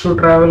 minutes to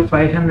travel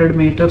 500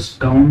 meters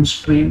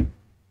downstream.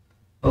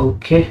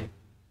 Okay.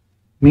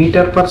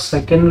 Meter per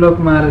second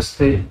లోకి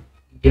మారిస్తే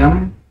m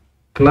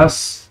plus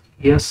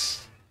s.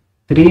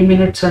 3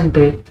 minutes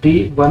అంటే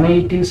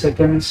 180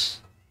 seconds.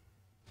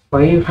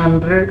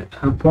 500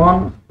 upon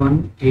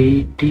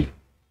 180.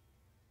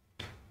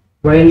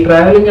 While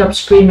traveling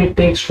upstream, it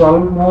takes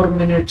 12 more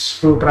minutes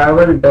to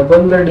travel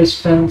double the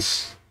distance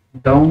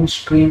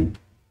downstream.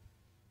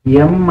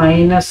 M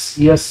minus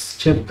S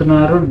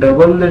చెప్తున్నారు.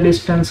 Double the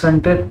distance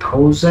అంటే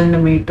 1000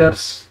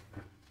 meters.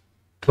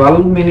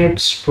 12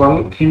 minutes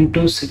 12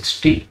 into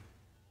 60.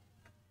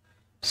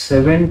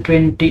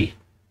 720,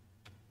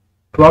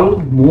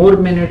 12 more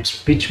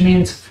minutes, which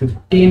means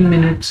 15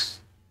 minutes,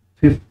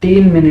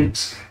 15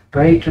 minutes,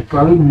 right?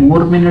 12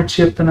 more minutes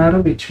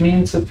చెప్తున్నారు, which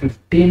means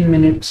 15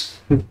 minutes,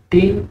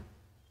 15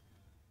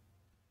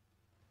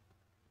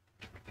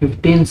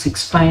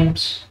 6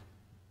 times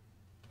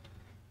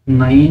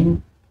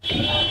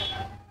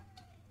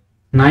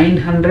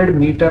 900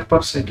 meter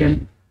per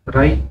second,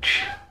 right?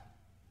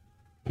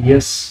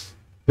 Yes.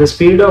 The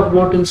speed of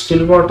boat in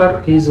still water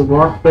is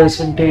what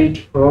percentage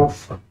of,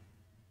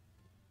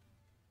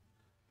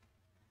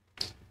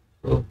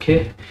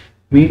 okay,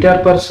 meter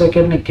per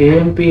second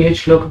kmph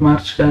లోకి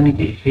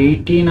మార్చడానికి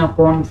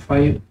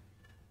 18/5,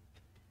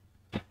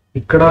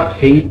 ఇక్కడ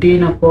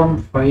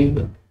 18/5,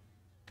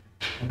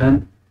 done.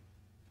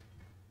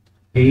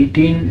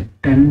 18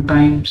 10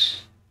 times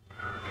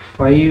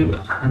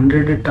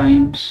 500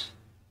 times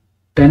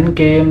 10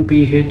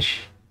 kmph.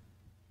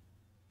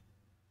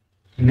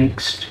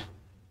 Next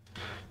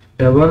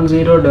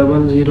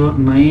 0000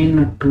 9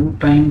 2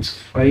 times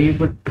 5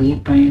 2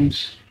 times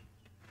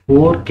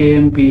 4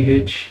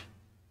 kmph.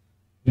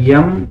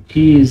 M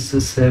is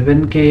 7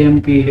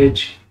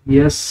 kmph,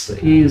 S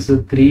is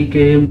 3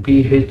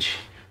 kmph.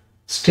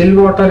 Still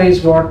water is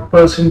what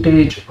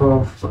percentage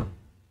of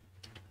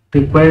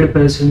required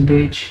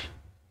percentage?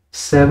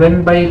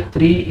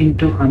 7/3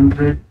 into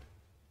 100,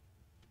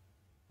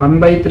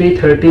 1/3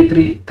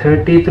 33,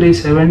 33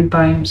 7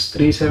 times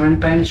 3 7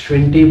 times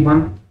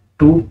 21,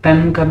 210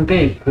 కంటే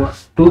ఎక్కువ,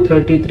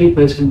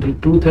 233%,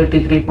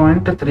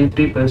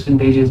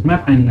 233.33% is my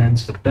final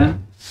answer. Done.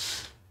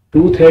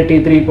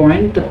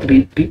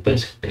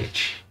 233.33%.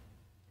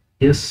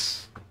 Yes.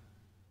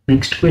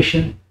 Next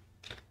question.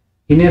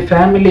 In a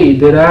family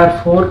there are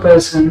 4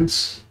 persons.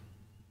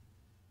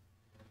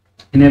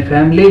 In a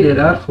family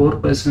there are 4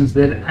 persons.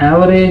 Their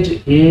average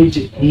age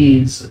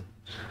is,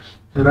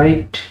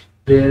 right,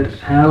 their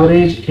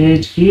average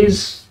age is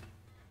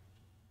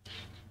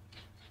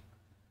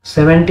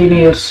 17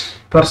 years.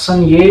 Person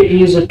A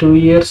is 2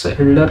 years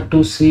elder to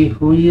C,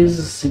 who is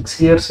 6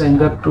 years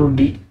younger to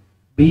D.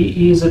 B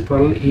is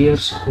 12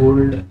 years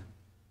old.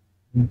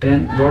 Then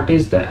what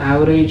is the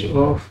average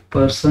of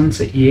persons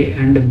A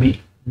and B?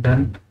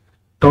 Done.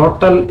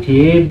 Total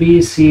A, B,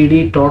 C, D,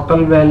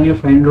 total value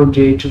find out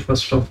చేయొచ్చు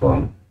first of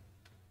all.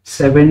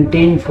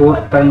 17 4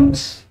 times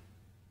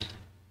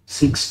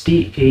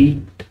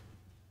 68.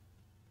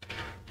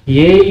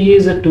 A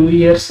is 2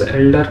 years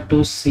elder to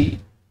C.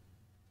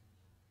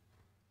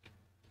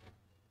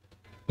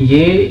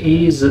 A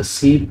is C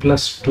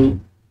plus 2.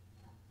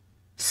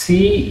 C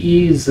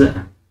is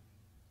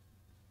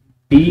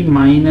D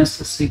minus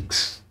 6.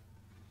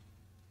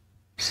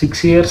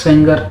 6 years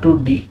younger to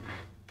D,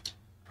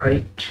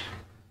 right?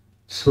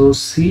 So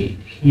C,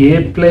 A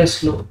place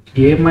లో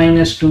A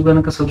minus 2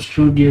 కనుక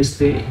substitute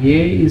చేస్తే A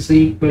is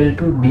equal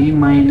to D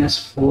minus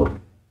 4.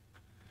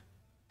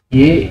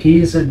 A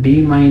is D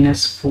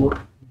minus 4.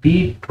 B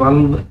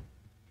 12.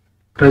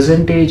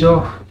 Present age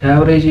of,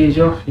 average age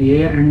of A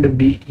and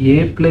B. A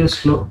place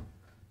లో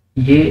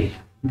A,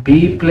 B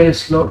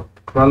place లో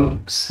 12,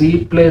 C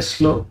place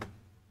లో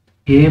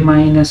A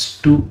minus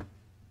 2,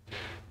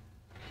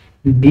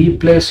 D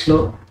place లో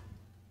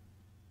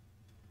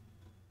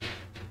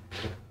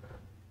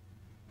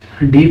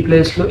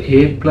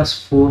A plus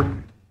 4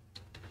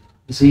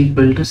 is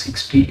equal to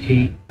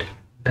 68.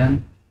 Done.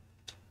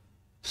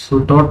 So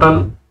total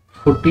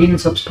 14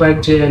 subtract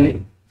చేయాలి.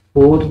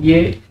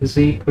 4A is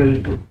equal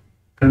to,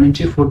 ఇక్కడ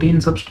నుంచి 14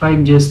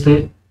 subtract చేస్తే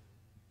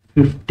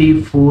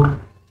 54.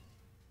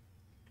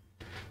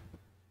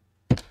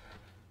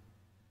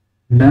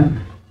 Done.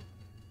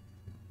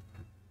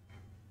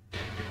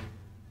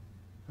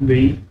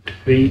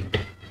 Wait.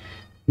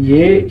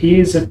 A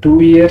is 2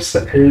 years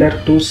elder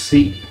to C.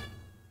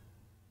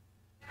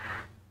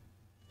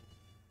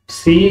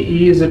 C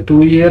is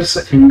 2 years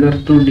younger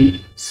to D.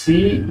 C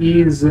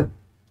is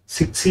 6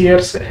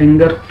 years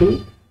younger to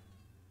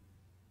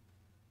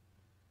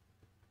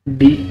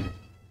D.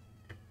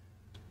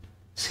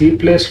 C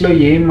place లో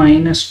A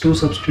minus 2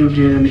 substitute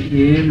చేయాలి.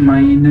 A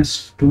minus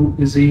 2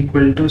 is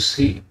equal to C.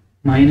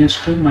 Minus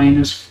 2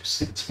 minus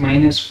 6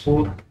 minus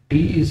 4. D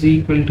is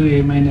equal to A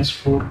minus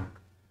 4.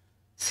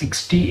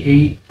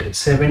 68.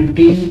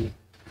 17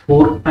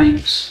 4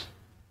 times.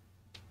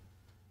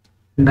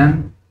 Done.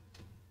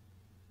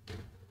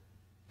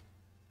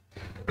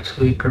 So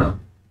ఇక్కడ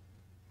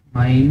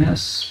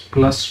minus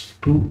plus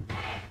 2,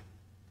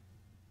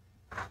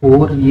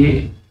 4A,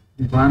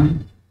 1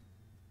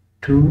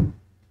 2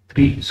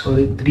 3,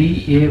 sorry,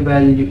 3A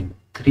value,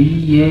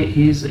 3A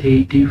is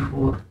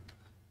 84,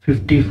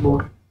 54.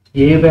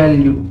 A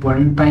value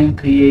 1 time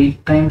 3, 8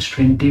 times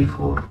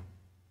 24,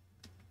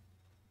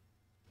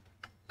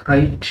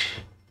 right?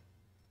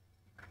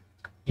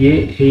 A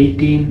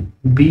 18,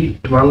 B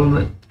 12.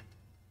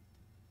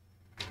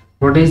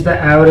 What is the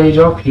average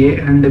of A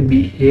and B?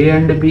 A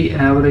and B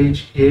average,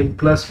 A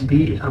plus B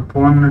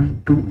upon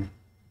 2,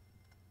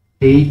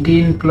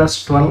 18 plus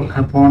 12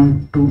 upon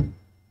 2,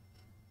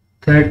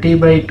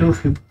 30/2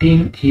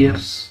 15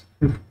 years.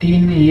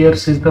 15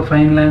 years is the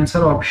final answer.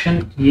 Option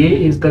A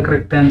is the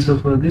correct answer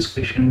for this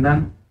question.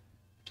 Done.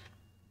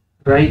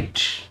 Right.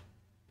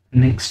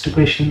 Next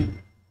question.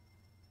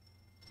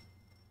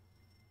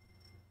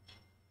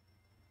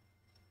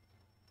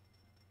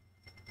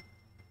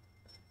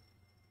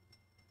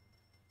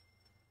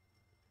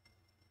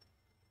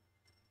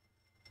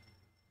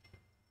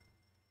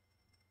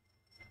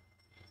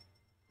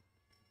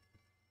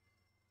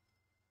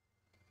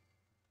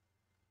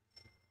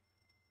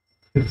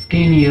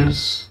 "15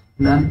 years."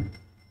 Done.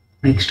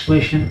 Next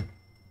question.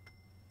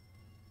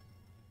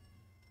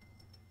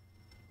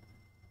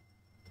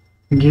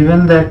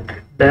 Given that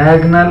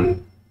diagonal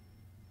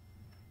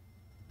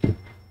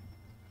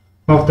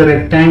of the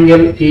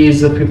rectangle is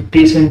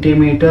 50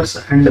 centimeters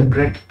and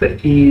breadth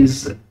is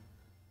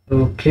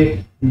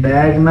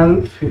diagonal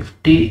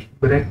 50,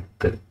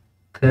 breadth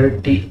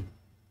 30,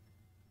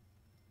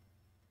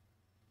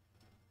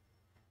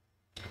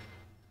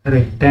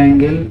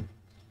 rectangle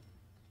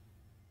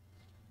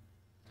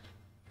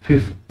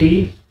 50,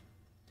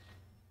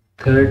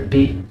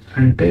 30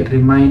 అంటే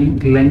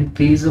remaining length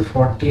is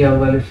 40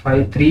 అవ్వాలి.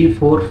 5, 3,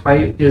 4,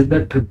 5 is the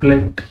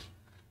triplet.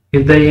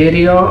 If the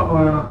area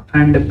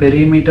and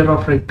perimeter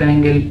of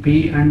rectangle P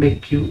and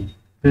Q,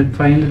 then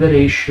find the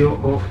ratio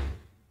of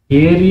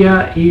area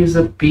is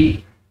P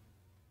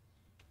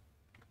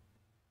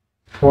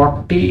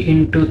 40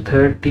 into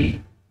 30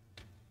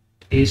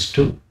 is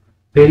to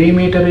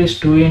perimeter is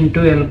 2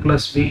 into L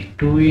plus B,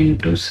 2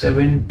 into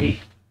 70.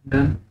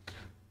 Done.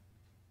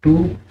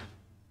 2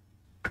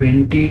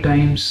 20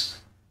 times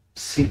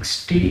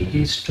 60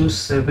 is to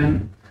 7,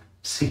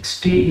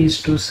 60 is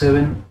to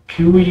 7,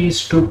 Q is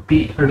to P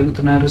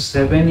అడుగుతున్నారు.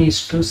 7 is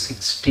to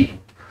 60,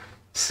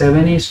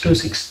 7 is to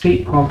 60.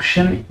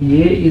 Option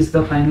A is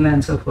the final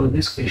answer for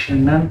this question.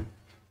 Done.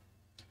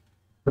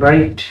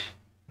 Right.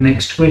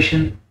 Next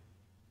question.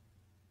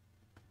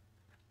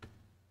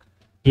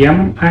 M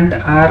and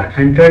R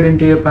entered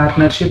into a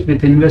partnership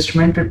with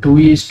investment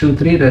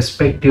 2:3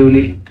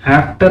 respectively.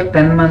 After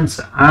 10 months,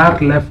 R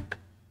left.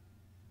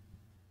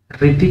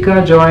 Ritika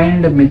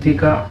joined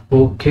Mithika.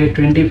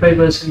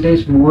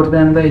 25% more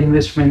than the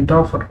investment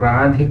of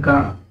Radhika.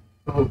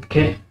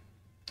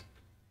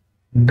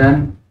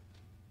 Done.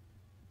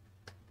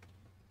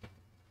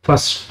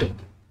 First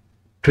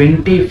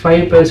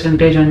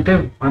 25% అంటే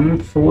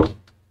 1/4.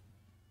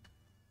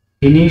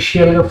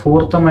 Initial గా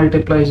 4th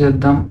multiply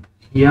చేద్దాం.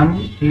 M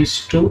is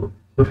to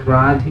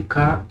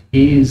Radhika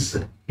is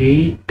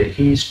 8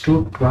 is to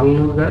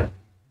 12 గా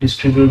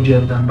distribute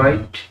చేద్దాం.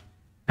 Right.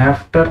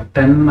 After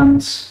 10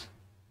 months,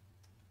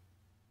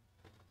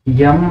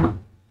 M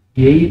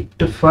 8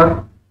 for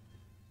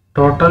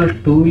total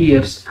 2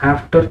 years.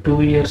 After 2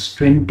 years,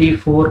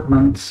 24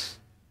 months.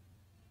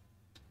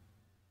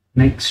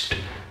 Next,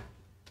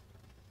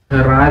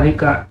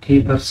 Radhika, ఈ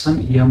person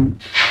M.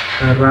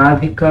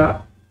 Radhika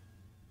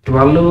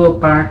 12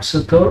 parts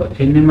తో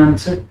ఎన్ని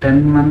months? 10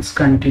 months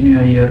continue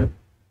అయ్యారు.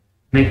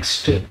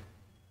 Next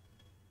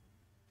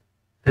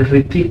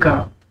Ritika,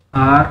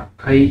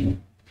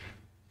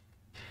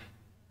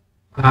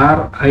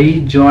 RI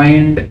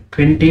joined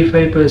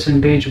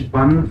 25%,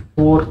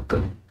 1/4,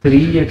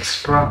 3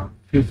 extra,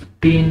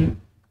 15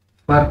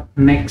 for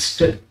next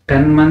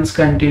 10 months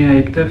continue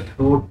అయితే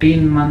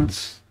 14 months.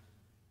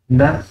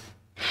 Done.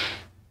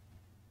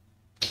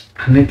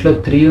 అన్నిట్లో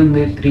 3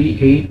 ఉంది. 3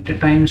 8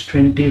 times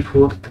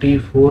 24, 3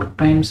 4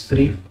 times,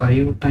 3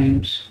 5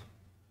 times.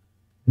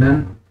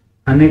 Done.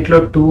 అన్నిట్లో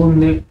 2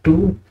 ఉంది.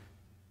 2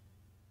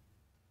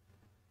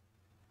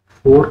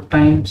 4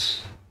 times,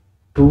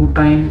 2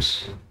 times,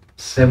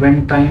 7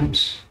 times.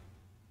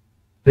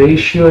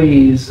 Ratio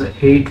is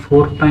 8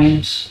 4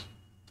 times,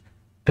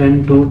 10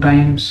 2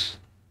 times,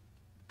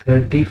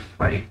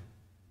 35.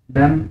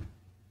 Done.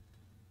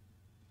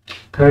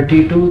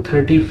 32,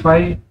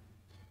 35,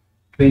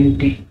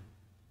 20.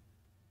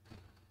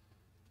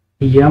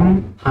 M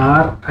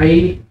RI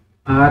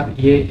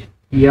RA,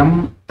 M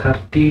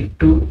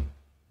 32,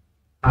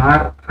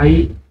 RI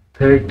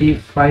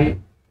 35,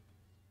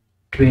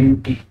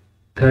 20.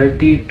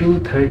 32,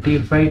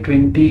 35,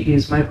 20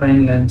 is my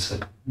final answer.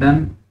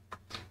 Done.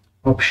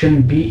 Option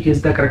B is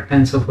the correct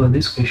answer for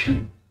this question.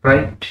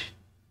 Right.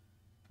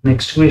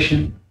 Next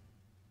question.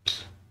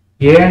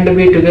 A and B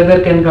together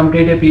can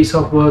complete a piece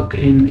of work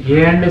in. A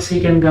and C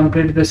can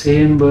complete the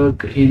same work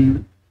in.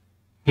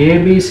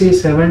 ABC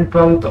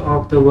 7/12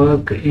 of the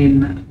work in.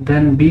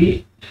 Then B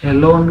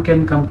alone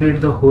can complete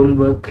the whole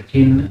work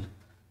in.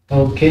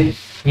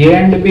 A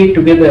and B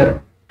together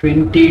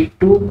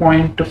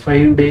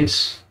 22.5 days.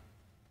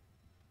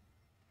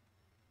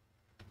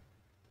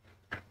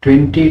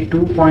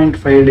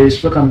 22.5 days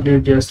లో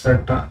complete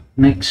చేస్తారట.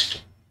 Next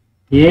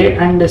A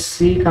and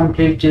C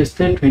complete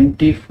చేస్తే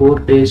 24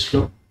 days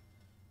లో.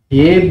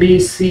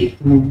 ABC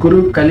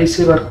ముగ్గురు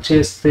కలిసి work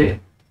చేస్తే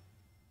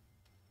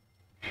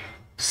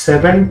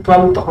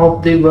 7/12 of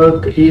the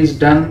work is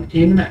done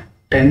in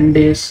 10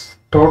 days.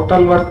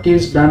 Total work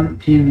is done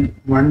in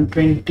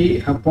 120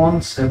 upon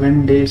 7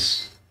 days.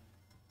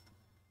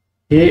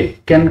 A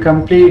can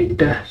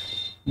complete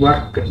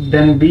work,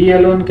 then B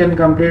alone can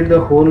complete the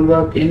whole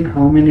work in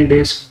how many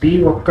days? B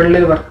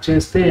ఒక్కళ్ళే work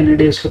చేస్తే ఎన్ని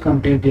days లో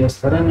complete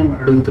చేస్తారని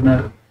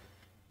అడుగుతున్నారు.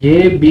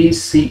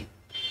 ABC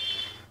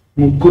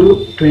ముగ్గురు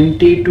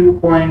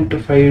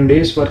 22.5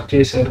 days work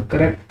చేశారు.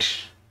 Correct.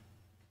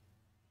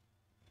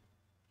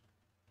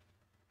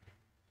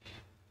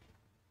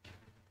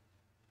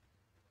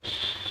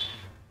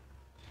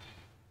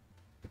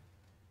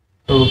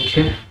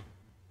 Okay,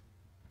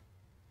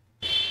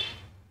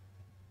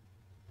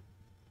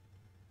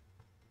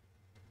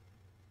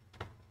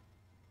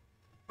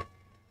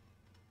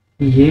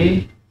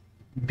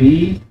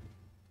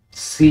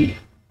 ABC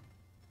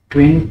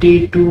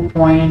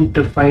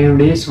 22.5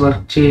 days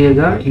work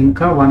చేయగా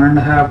ఇంకా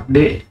 1.5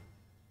 డే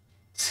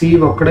C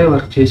ఒక్కడే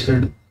వర్క్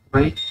చేశాడు.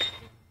 రైట్,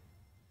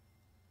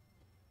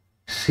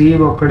 C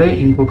ఒక్కడే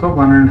ఇంకొక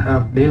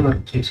 1.5 డే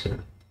వర్క్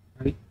చేశాడు.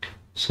 రైట్.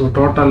 సో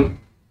టోటల్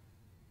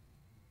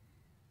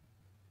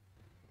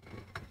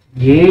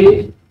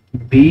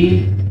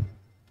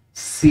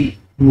ABC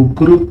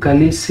ముగ్గురు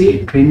కలిసి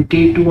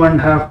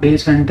 22.5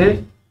 డేస్ అంటే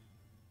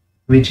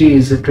which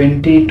is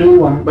 22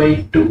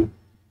 1/2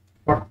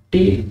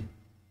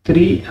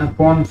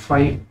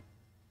 43/5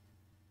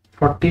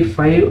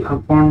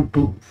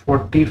 45/2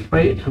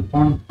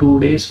 45/2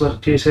 డేస్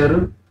వర్క్ చేశారు.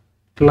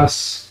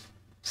 Plus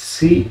C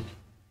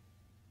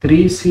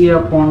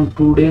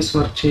 3C/2 days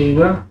work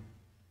చేయగా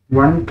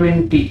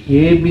 120.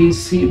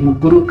 ABC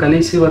ముగ్గురు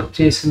కలిసి వర్క్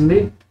చేసింది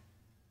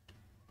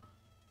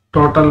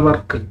టోటల్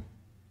వర్క్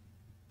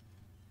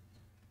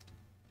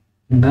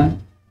done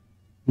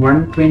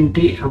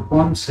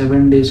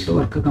 120/7 డేస్ లో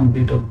వర్క్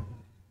కంప్లీట్ అవుతుంది.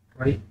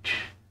 రైట్.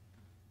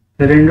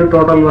 రెండు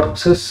total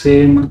works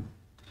same.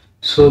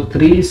 So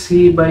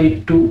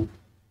 3C/2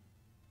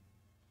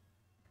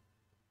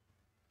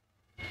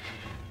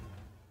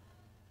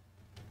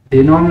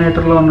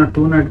 denominator లో ఉన్న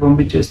 2 net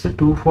పంపించేస్తే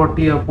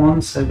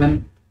 240/7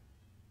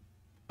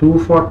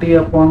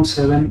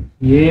 240/7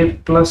 A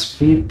plus B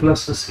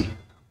plus C.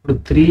 ఇప్పుడు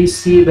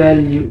 3C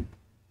value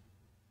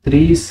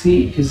 3C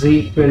is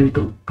equal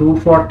to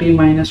 240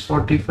 minus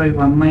 45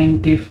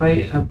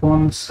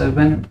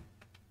 195/7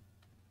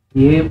 A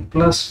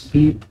plus B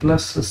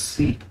plus C.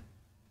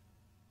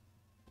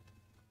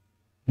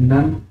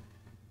 Done.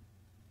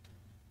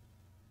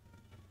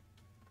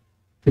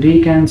 3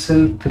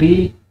 cancel 3,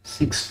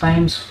 6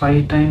 times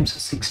 5 times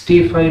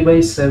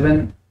 65/7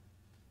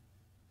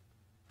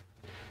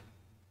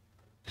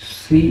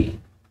 C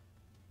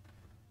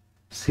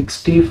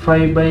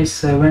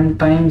 65/7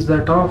 times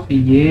that of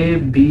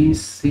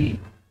ABC.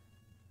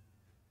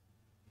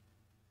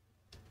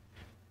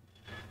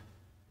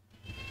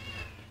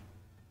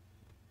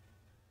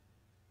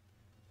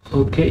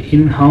 Okay,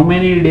 in how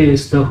many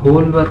days the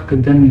whole work?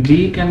 Then B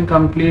can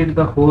complete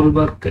the whole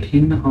work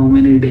in how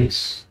many days?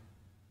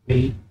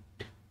 Wait.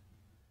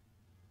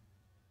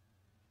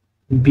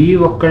 B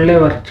ఒక్కళ్ళే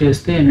work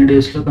చేస్తే ఎన్ని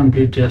days లో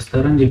complete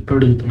చేస్తారని చెప్పి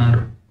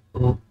అడుగుతున్నారు.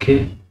 Okay,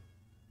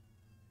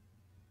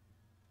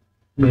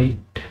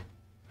 wait,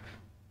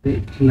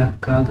 ఇలా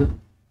కాదు.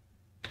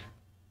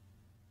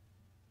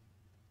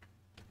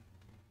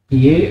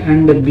 A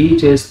and B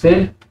చేస్తే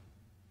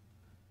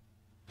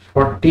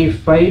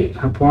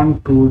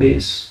 45/2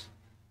 days.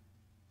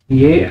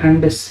 A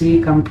and C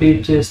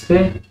complete చేస్తే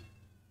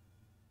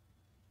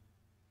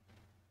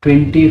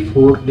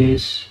 24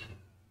 డేస్.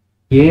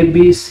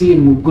 ABC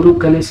ముగ్గురు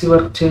కలిసి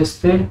వర్క్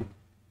చేస్తే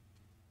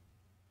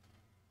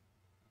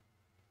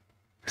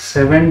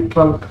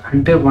 7/12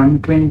 అంటే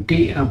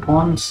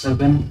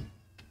 120/7.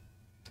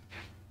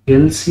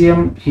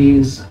 LCM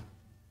is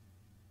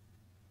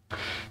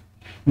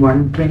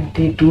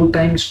 122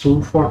 times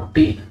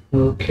 240.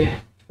 Okay,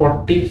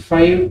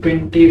 45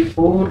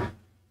 24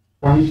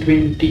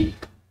 120.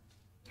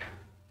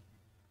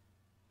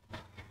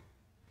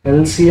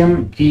 LCM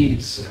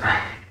is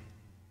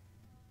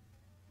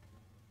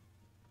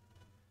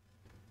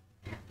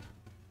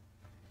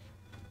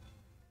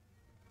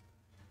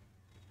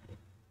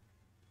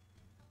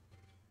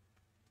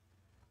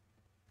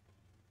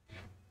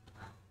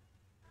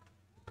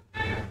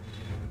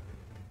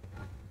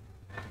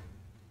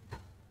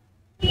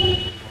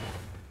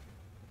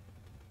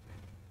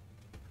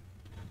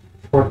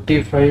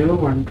 45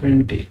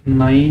 120.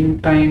 9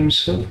 times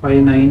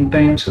 5, 9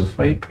 times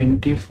 5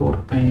 24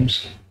 times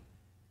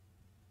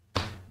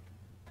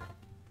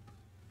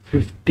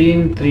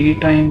 15. 3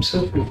 times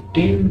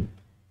 15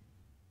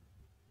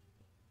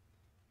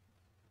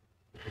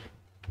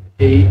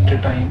 8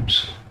 times.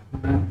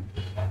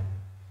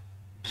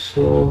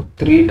 So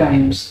 3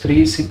 times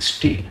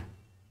 360.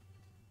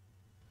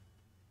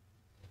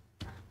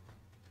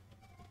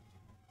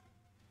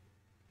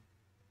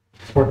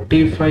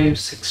 45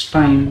 6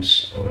 times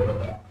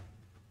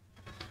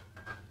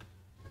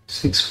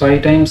 6 5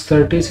 times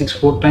 30, 6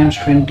 4 times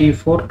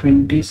 24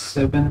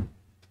 27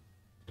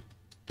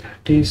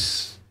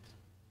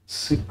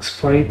 36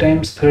 5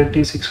 times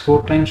 30, 6 4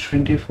 times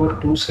 24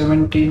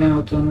 217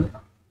 అవుతుంది.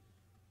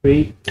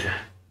 Wait,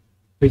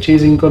 which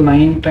is ఇంకో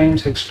 9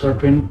 times extra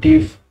 20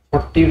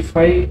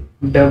 45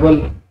 double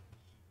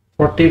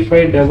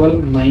 45 double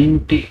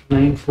 90,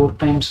 9 4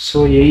 times,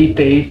 so 8,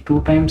 8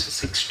 2 times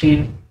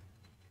 16,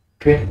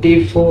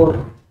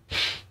 24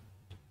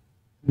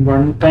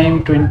 1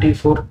 time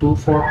 24,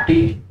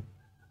 240,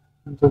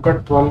 inkoka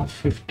 12,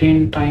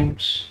 15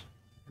 times,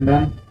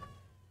 done.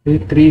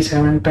 3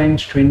 7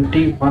 times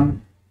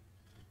 21.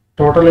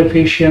 Total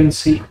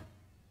efficiency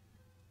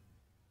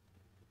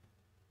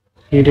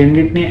ఈ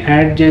రెండింటిని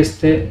add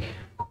చేస్తే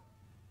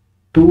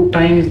 2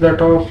 times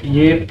that of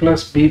A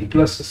plus B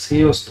plus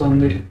C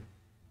వస్తుంది.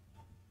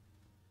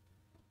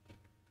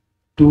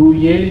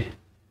 2A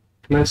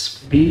plus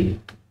B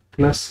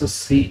plus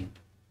C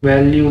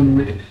value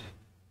ఉంది,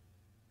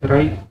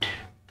 right.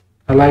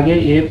 అలాగే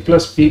A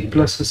plus B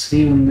plus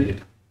C ఉంది.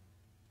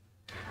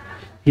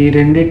 ఈ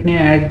రెండింటిని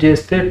add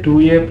చేస్తే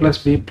 2A plus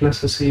B plus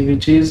C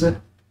which is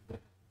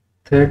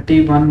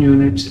 31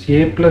 units. A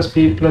plus B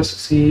plus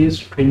C is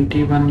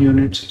 21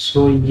 units. So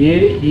A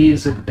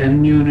is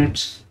 10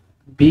 units,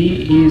 B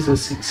is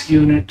 6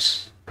 units.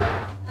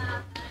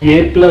 A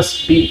plus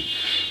B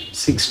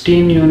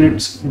 16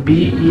 units, B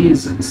is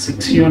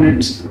 6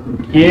 units.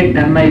 A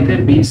 10 అయితే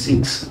B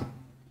 6.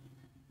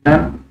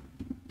 Done.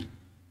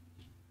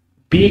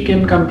 B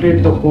can complete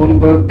the whole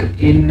work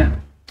in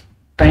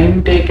time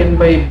taken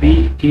by B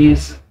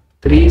is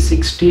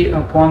 360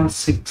 upon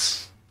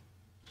 6.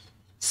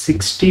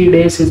 60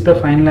 days is the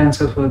final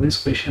answer for this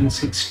question.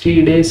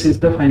 60 days is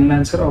the final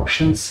answer.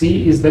 Option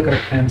C is the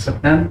correct answer.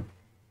 Done.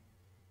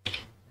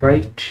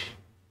 Right.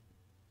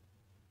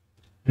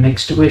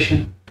 Next question.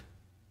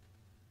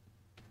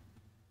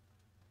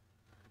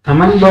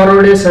 Aman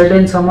borrowed a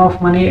certain sum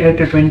of money at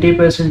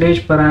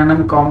 20% per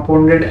annum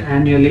compounded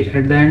annually.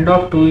 At the end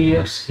of 2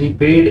 years, he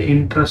paid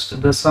interest.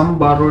 The sum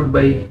borrowed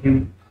by him.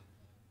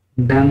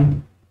 Done.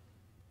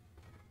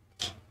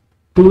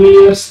 2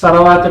 years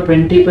తర్వాత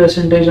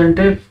 20%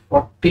 అంటే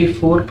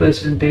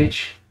 44%.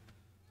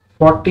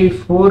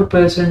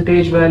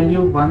 44%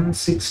 value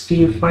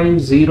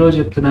 165.0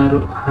 చెప్తున్నారు.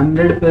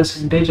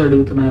 100%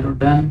 అడుగుతున్నారు.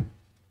 Done.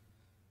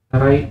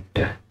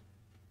 Right.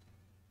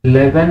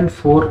 11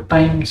 4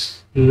 times,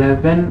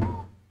 11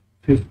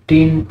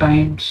 15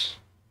 times,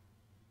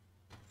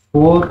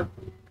 4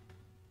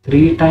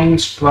 3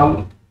 times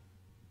 12,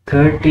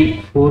 30,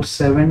 4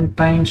 7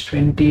 times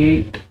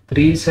 28,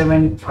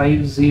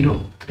 3750.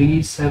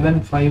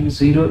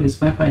 3750 is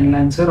my final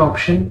answer.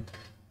 Option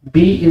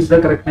B is the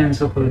correct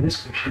answer for this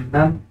question.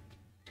 Done.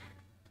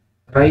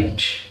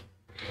 Right.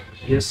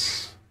 Yes.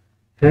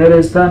 Here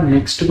is the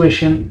next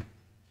question.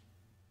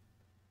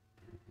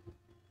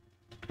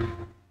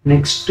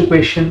 Next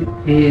question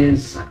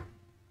is,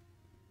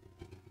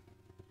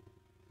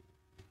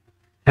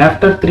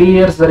 after 3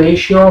 years the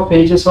ratio of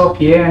ages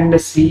of A and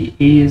C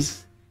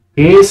is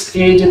A's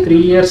age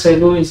 3 years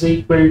ago is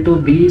equal to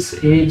B's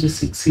age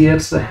 6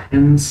 years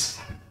hence.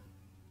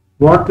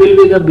 What will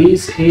be the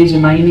B's age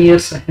 9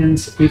 years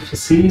hence if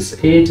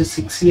C's age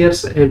 6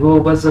 years ago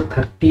was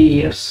 30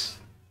 years?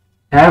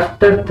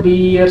 After 3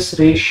 years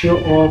ratio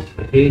of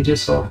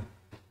ages of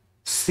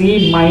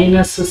C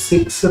minus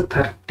 6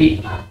 30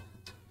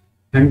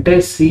 అంటే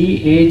C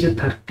age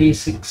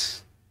 36.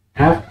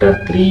 After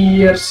 3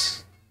 years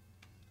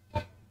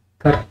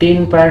 13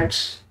 parts.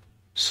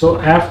 So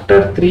after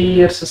 3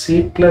 years C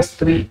plus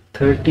 3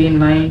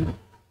 39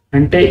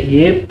 అంటే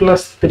A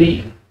plus 3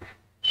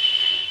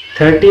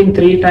 13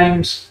 3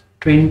 times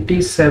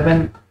 27.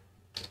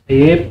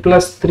 A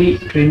plus 3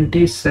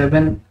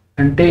 27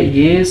 అంటే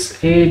A's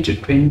age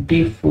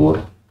 24.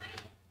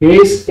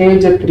 A's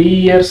age 3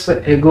 years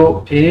ago,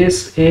 A's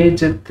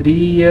age 3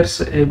 years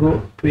ago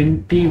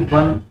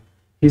 21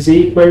 is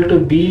equal to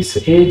B's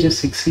age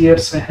 6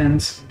 years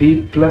hence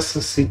B plus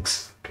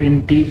 6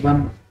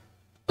 21.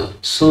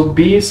 So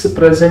B's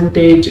present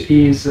age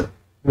is,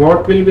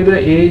 what will be the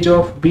age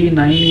of B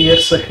 9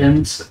 years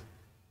hence?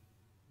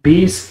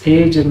 B's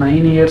age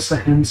 9 years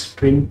hence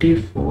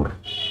 24.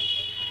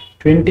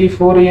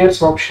 24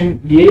 years.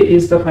 Option A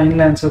is the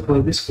final answer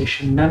for this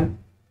question. Done.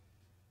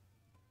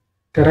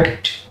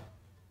 Correct.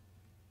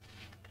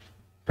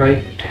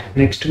 Right.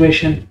 Next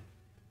question.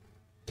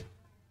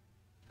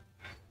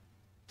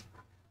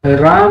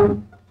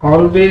 Ram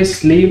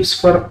always leaves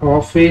for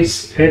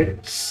office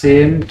at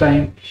same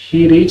time.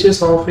 He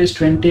reaches office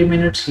 20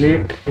 minutes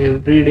late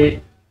every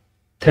day.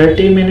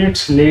 30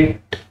 minutes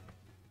late.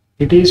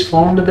 It is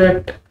found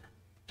that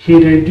he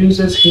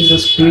reduces his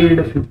speed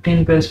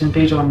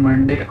 15% on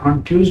Monday.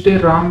 On Tuesday,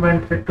 Ram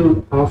went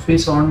to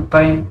office on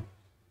time.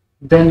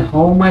 Then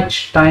how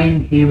much time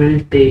he will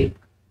take?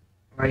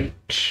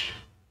 Right.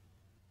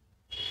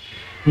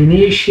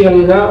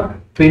 Initial ga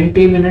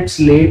 20 minutes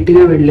late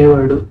ga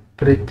వెళ్ళేవాడు.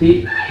 ప్రతి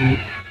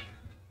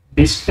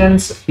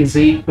distance is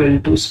equal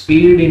to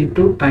speed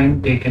into time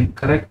taken.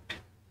 Correct?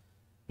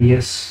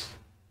 Yes.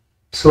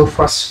 So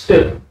first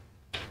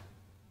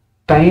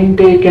time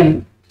taken,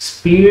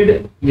 speed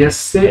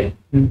SA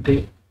into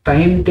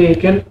time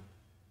taken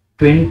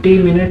 20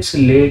 minutes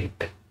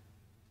late.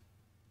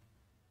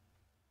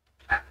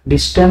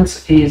 Distance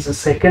is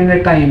second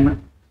time.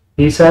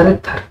 ఈసారి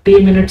 30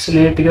 minutes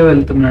late గా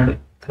వెళ్తున్నాడు.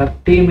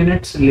 30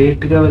 minutes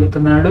late గా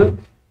వెళ్తున్నాడు.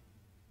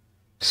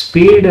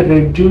 Speed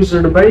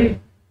reduced by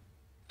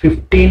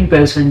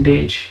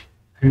 15%.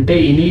 అంటే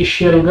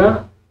ఇనీషియల్గా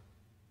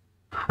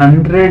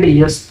 100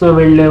 ఎస్తో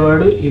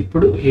వెళ్ళేవాడు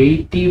ఇప్పుడు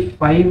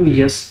 85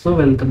 ఎస్తో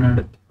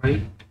వెళ్తున్నాడు,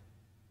 right?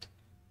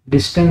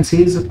 Distance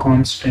is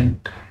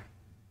constant.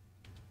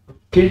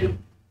 Okay,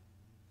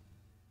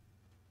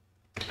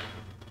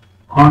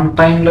 on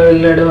టైంలో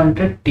వెళ్ళాడు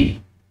అంటే టీ.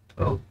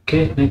 ఓకే,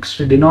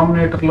 నెక్స్ట్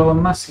డినామినేటర్లో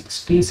ఉన్న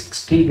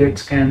 60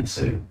 gets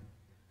cancelled.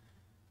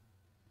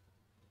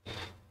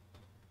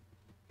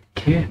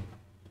 Okay,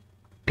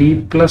 t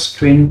plus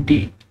 20,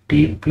 t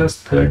plus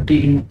 30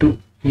 into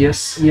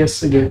s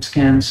gets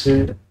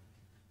cancelled.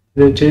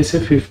 ఇది వచ్చేసి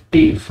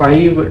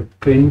 55,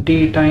 20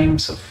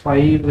 times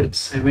 5,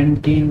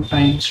 17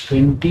 times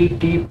 20,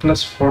 t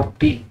plus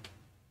 40,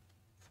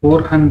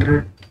 400,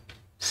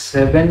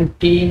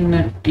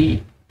 17t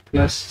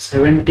plus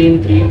 17,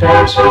 3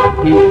 times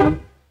 50,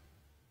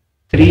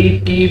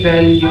 3t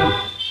value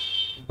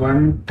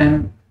 110,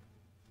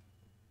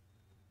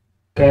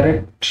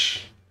 correct,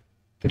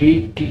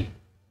 3t.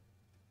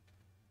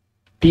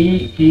 T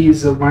is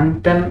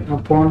 110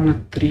 upon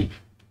 3.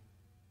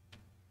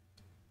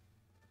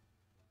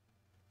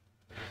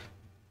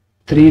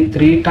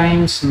 3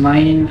 times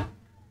 9,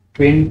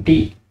 20.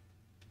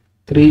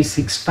 3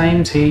 6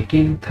 times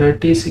 18,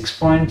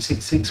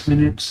 36.66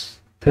 minutes.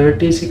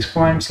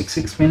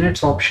 36.66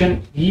 minutes. Option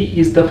E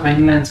is the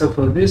final answer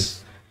for this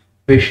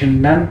question.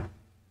 Done.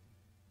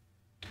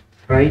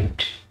 Right.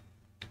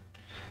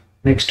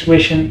 Next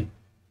question.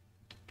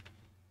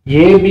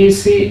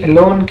 ABC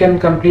alone can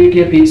complete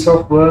a piece of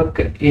work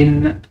in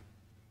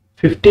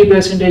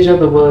 50% of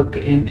the work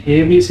in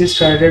ABC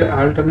started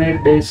alternate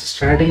days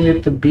starting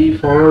with B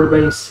followed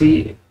by C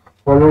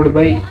followed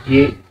by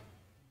A.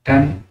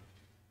 Done.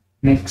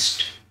 Next.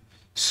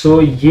 So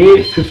A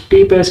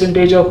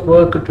 50% of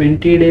work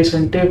 20 days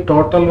ante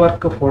total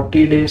work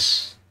 40 days.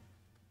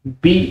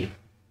 B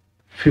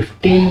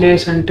 15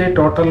 days ante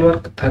total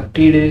work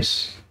 30 days.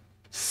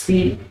 C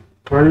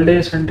 12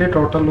 days ante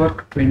total work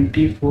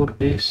 24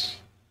 days.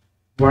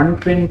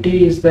 120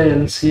 is the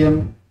LCM.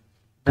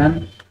 Done.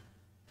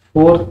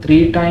 4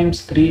 3 times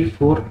 3,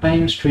 4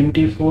 times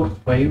 24,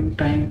 5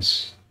 times.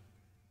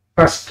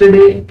 First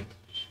day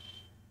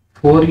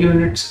 4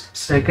 units,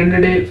 second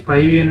day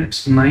 5 units,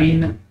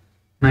 9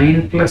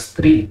 plus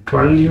 3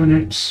 12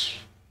 units.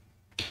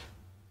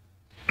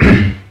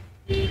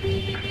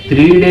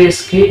 3 days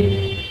ki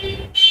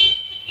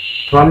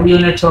 12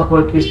 units of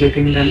work is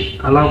getting done.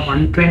 Ala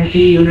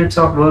 120 units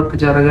of work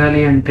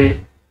jaragali ante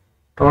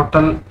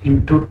total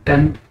into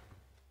 10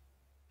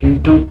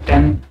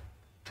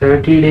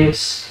 30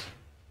 days.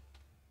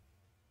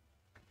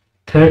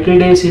 30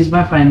 days is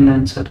my final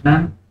answer.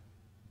 Done.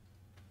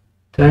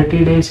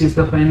 30 days is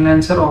the final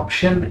answer.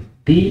 Option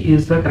D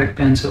is the correct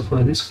answer for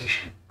this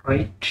question,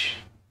 right?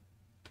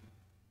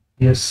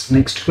 Yes.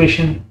 Next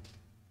question.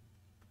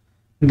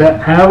 The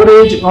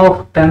average of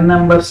 10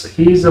 numbers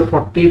is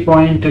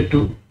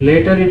 40.2.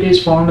 Later it is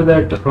found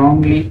that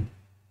wrongly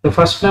the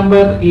first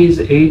number is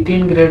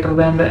 18 greater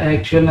than the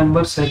actual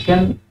number.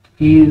 Second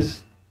is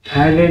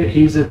added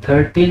is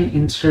 13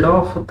 instead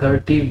of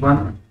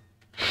 31.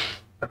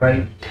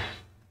 Right.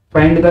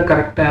 Find the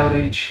correct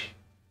average.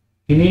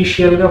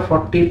 Initial ga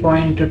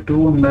 40.2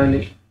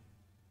 undali.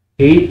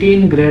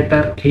 18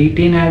 greater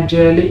 18 add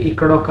cheyali.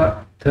 Ikkada oka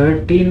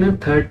 13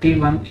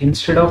 31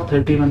 instead of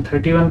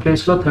 31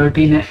 place lo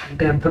 13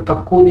 ante anta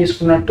takku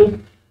తీసుకున్నట్టు.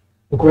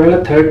 ఒకవేళ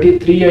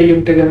 33 అయి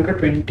ఉంటే గనుక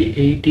 20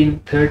 18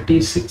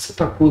 36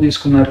 తక్కువ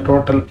తీసుకున్నారు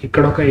total.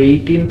 ఇక్కడ ఒక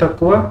 18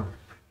 తక్కువ,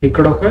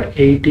 ఇక్కడ ఒక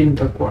 18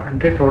 తక్కువ,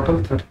 అంటే టోటల్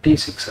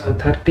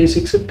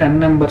 36 10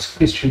 నెంబర్స్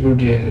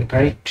డిస్ట్రిబ్యూట్ చేయాలి,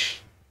 right?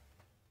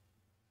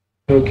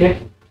 Okay,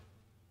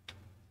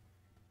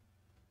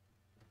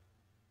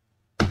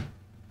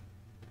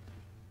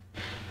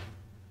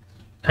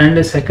 and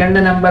the second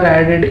number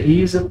added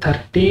is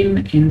 13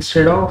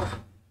 instead of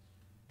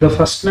the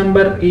first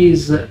number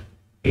is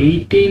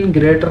 18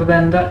 greater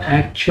than the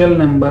actual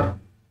number.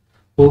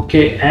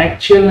 Okay,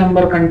 actual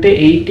number కంటే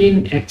 18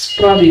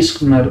 ఎక్స్ట్రా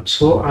తీసుకున్నారు.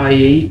 సో ఆ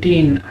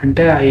 18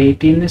 అంటే ఆ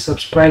 18ని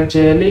సబ్స్ట్రాక్ట్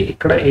చేయాలి,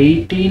 ఇక్కడ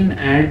 18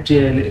 యాడ్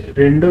చేయాలి.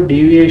 రెండు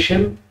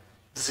deviation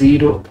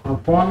 0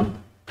 upon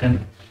 10.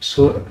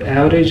 So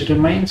average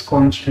remains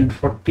constant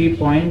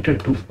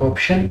 40.2.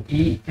 Option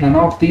ఈ none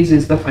of these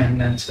is the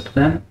final answer.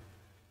 Then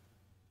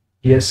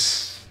yes.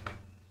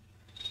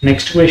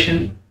 Next question.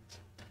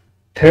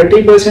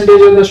 30%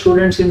 of the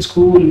students in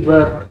school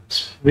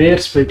wear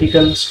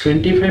spectacles,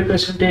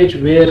 25%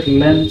 wear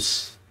lens,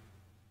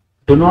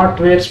 do not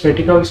wear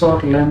spectacles or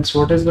lens.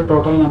 What is the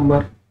total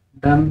number?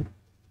 Then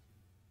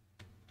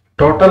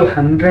total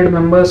 100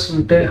 members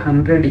unte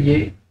 100A.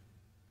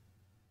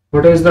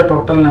 What is the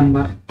total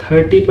number?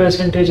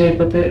 30%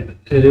 ayipothe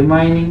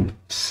remaining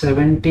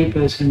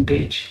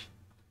 70%.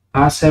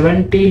 ఆ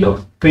 70లో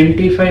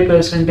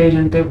 25%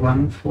 అంటే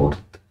 1/4,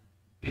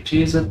 which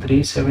is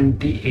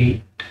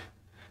 378.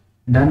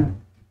 Done.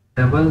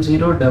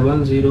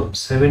 0000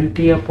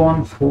 70 upon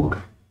 4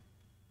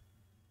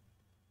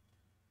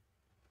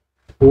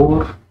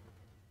 4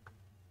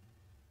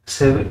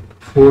 7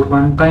 4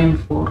 1 time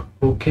 4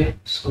 okay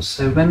so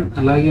 7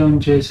 అలాగే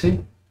ఉంచేసి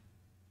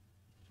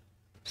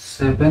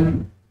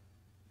 7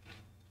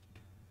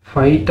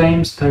 5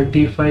 times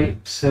 35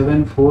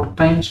 7 4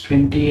 times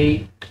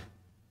 28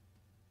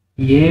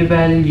 a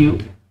value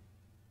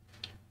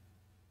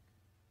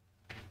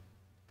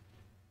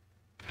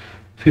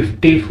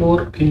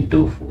 54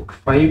 into 4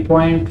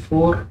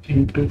 5.4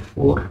 into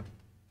 4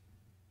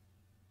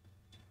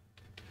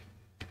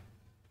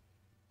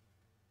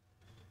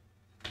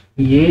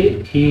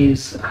 a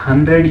is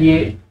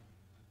 100a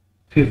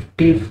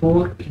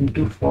 54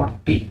 into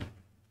 40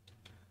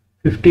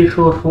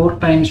 54 4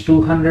 times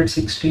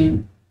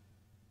 216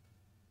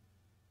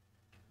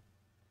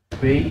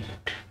 wait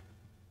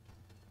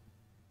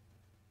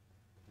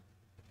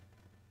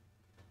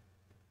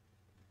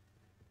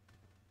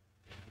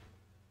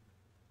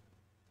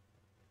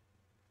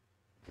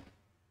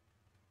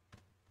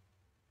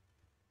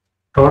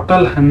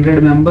total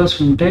 100 members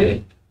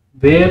unte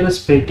where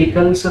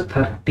spectacles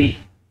 30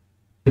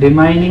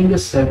 remaining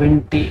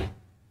 70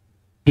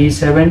 ఈ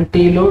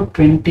 70 లో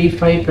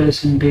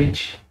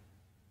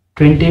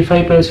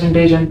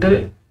 25% అంటే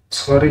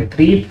sorry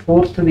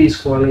 3/4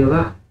 తీసుకోవాలి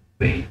కదా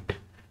wait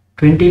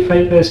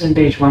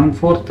 25%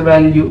 1/4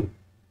 value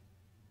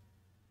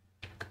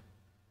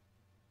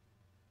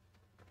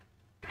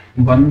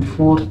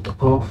 1/4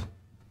 of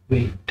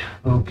weight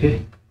okay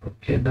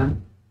done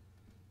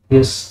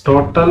yes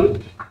total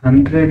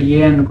 100A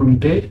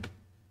అనుకుంటే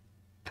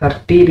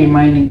 30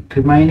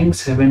 remaining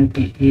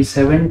 70 ఈ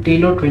 70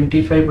 లో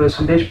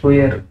 25%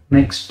 పోయారు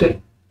next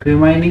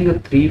remaining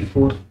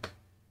 3/4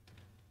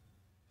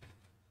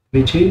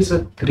 which is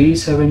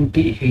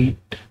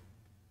 378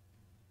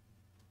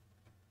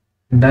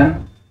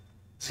 done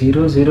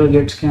 0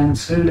 gets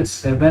cancelled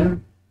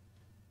 7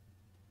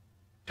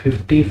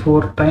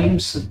 54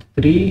 times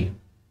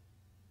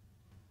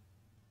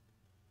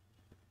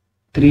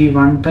 3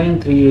 1 time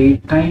 3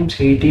 8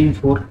 times 18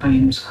 4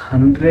 times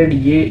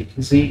 100A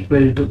is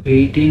equal to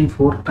 18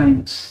 4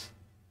 times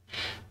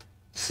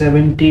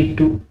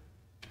 72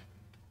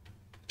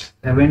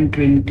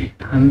 720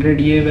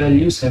 100A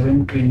value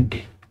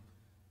 720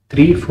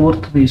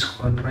 3/4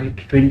 తీసుకోవాలి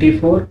right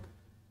 24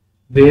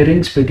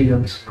 wearing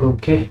spectacles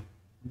okay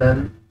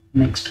done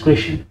next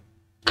question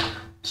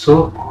so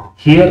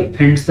here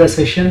ends the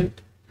session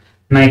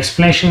నా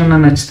explanation నా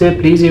నచ్చితే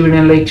please ఈ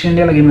వీడియోని like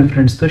చేయండి అలాగే మీ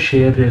ఫ్రెండ్స్తో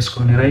share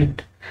చేసుకోండి రైట్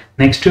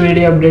నెక్స్ట్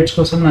వీడియో అప్డేట్స్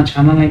కోసం నా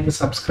ఛానల్ అయితే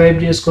సబ్స్క్రైబ్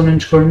చేసుకొని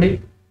ఉంచుకోండి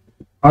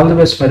all the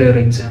best for your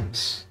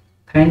exams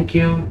thank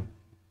you